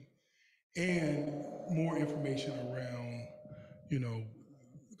Station, and more information around,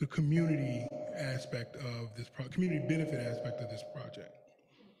 the community aspect of this community benefit aspect of this project.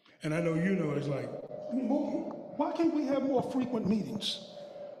 And I know you know it's like, why can't we have more frequent meetings?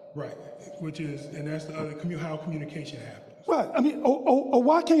 Right, which is, and that's the other, how communication happens. Right, I mean, or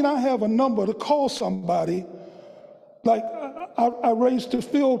why can't I have a number to call somebody? Like I raised to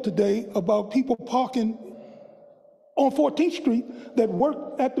Phil today about people parking on 14th Street that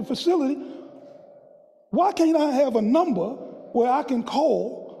work at the facility. Why can't I have a number where I can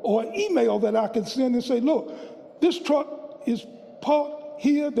call or an email that I can send and say, look, this truck is parked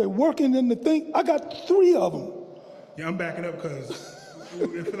here, they're working in the thing. I got 3 of them. Yeah, I'm backing up because I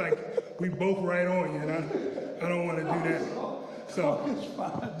feel like we both right on you, and I don't want to do that.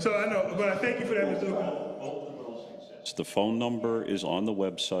 So I know, but I thank you for that, Mr. Oakland. The phone number is on the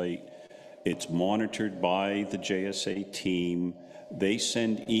website. It's monitored by the JSA team. They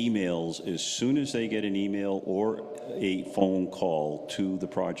send emails as soon as they get an email or a phone call to the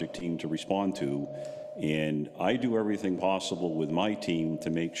project team to respond to. And I do everything possible with my team to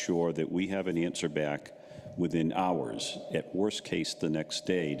make sure that we have an answer back within hours, at worst case the next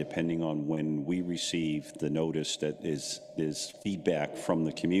day, depending on when we receive the notice that is feedback from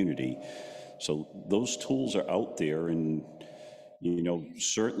the community. So those tools are out there, and you know,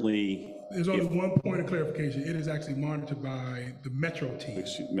 certainly. There's only one point of clarification. It is actually monitored by the Metro team.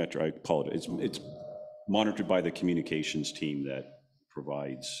 Metro, I apologize. It's monitored by the communications team that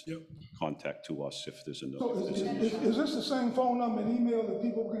provides contact to us if there's a notice. So is this the same phone number and email that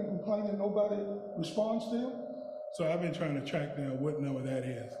people can complain and nobody responds to? So I've been trying to track down what number that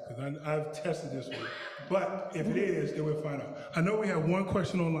is, because I've tested this one. But if it is, then we'll find out. I know we have one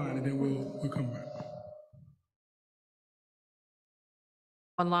question online, and then we'll come back.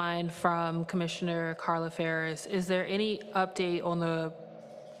 Online from Commissioner Carla Ferris. Is there any update on the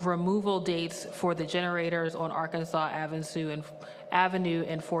removal dates for the generators on Arkansas Avenue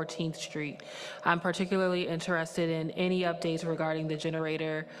and 14th Street? I'm particularly interested in any updates regarding the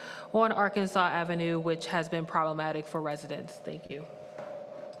generator on Arkansas Avenue, which has been problematic for residents. Thank you.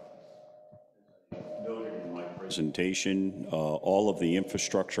 Noted in my presentation, all of the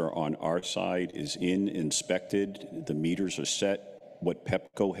infrastructure on our side is inspected. The meters are set. What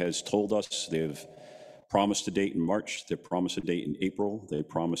PEPCO has told us, they've promised a date in March, they promised a date in April, they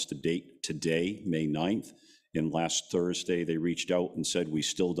promised a date today, May 9th, and last Thursday they reached out and said we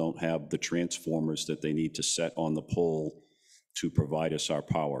still don't have the transformers that they need to set on the pole to provide us our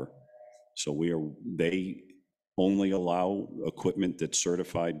power. So they only allow equipment that's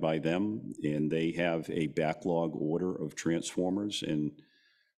certified by them, and they have a backlog order of transformers, and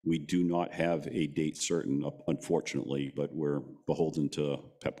we do not have a date certain, unfortunately, but we're beholden to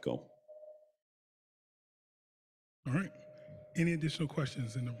PEPCO. All right. Any additional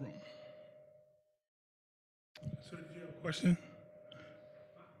questions in the room? Sir, did you have a question?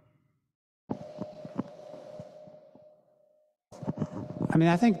 I mean,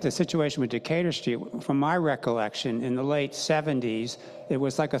 I think the situation with Decatur Street, from my recollection, in the late 70s, it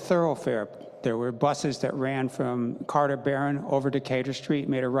was like a thoroughfare. There were buses that ran from Carter Barron over Decatur Street,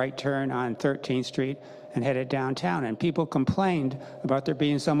 made a right turn on 13th Street, and headed downtown. And people complained about there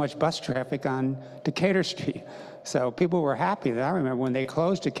being so much bus traffic on Decatur Street. So people were happy. I remember when they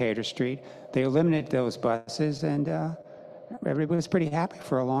closed Decatur Street, they eliminated those buses, and everybody was pretty happy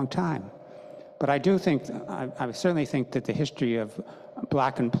for a long time. But I do think, I certainly think that the history of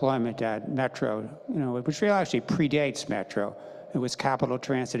Black employment at Metro, you know, which really actually predates Metro. It was Capital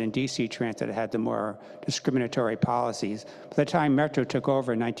Transit and DC Transit that had the more discriminatory policies. By the time Metro took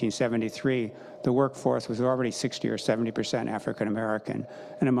over in 1973, the workforce was already 60 or 70% African American,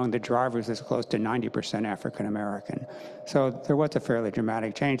 and among the drivers was close to 90% African American. So there was a fairly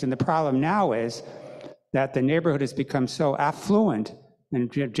dramatic change. And the problem now is that the neighborhood has become so affluent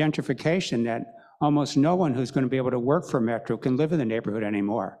and gentrification that almost no one who's going to be able to work for Metro can live in the neighborhood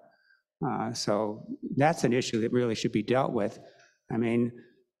anymore. So that's an issue that really should be dealt with. I mean,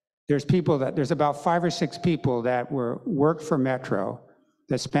 there's about 5 or 6 people that worked for Metro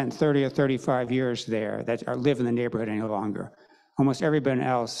that spent 30 or 35 years there that live in the neighborhood any longer. Almost everyone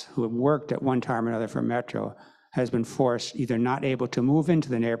else who had worked at one time or another for Metro has been forced, either not able to move into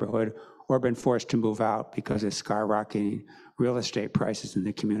the neighborhood or been forced to move out because of skyrocketing real estate prices in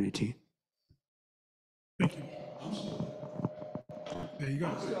the community. Thank you. There you go.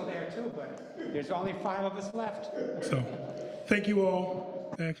 I'm still there too, but there's only 5 of us left. So, thank you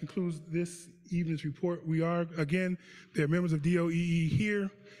all. That concludes this evening's report. We are, again, there are members of DOEE here.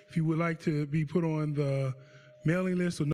 If you would like to be put on the mailing list or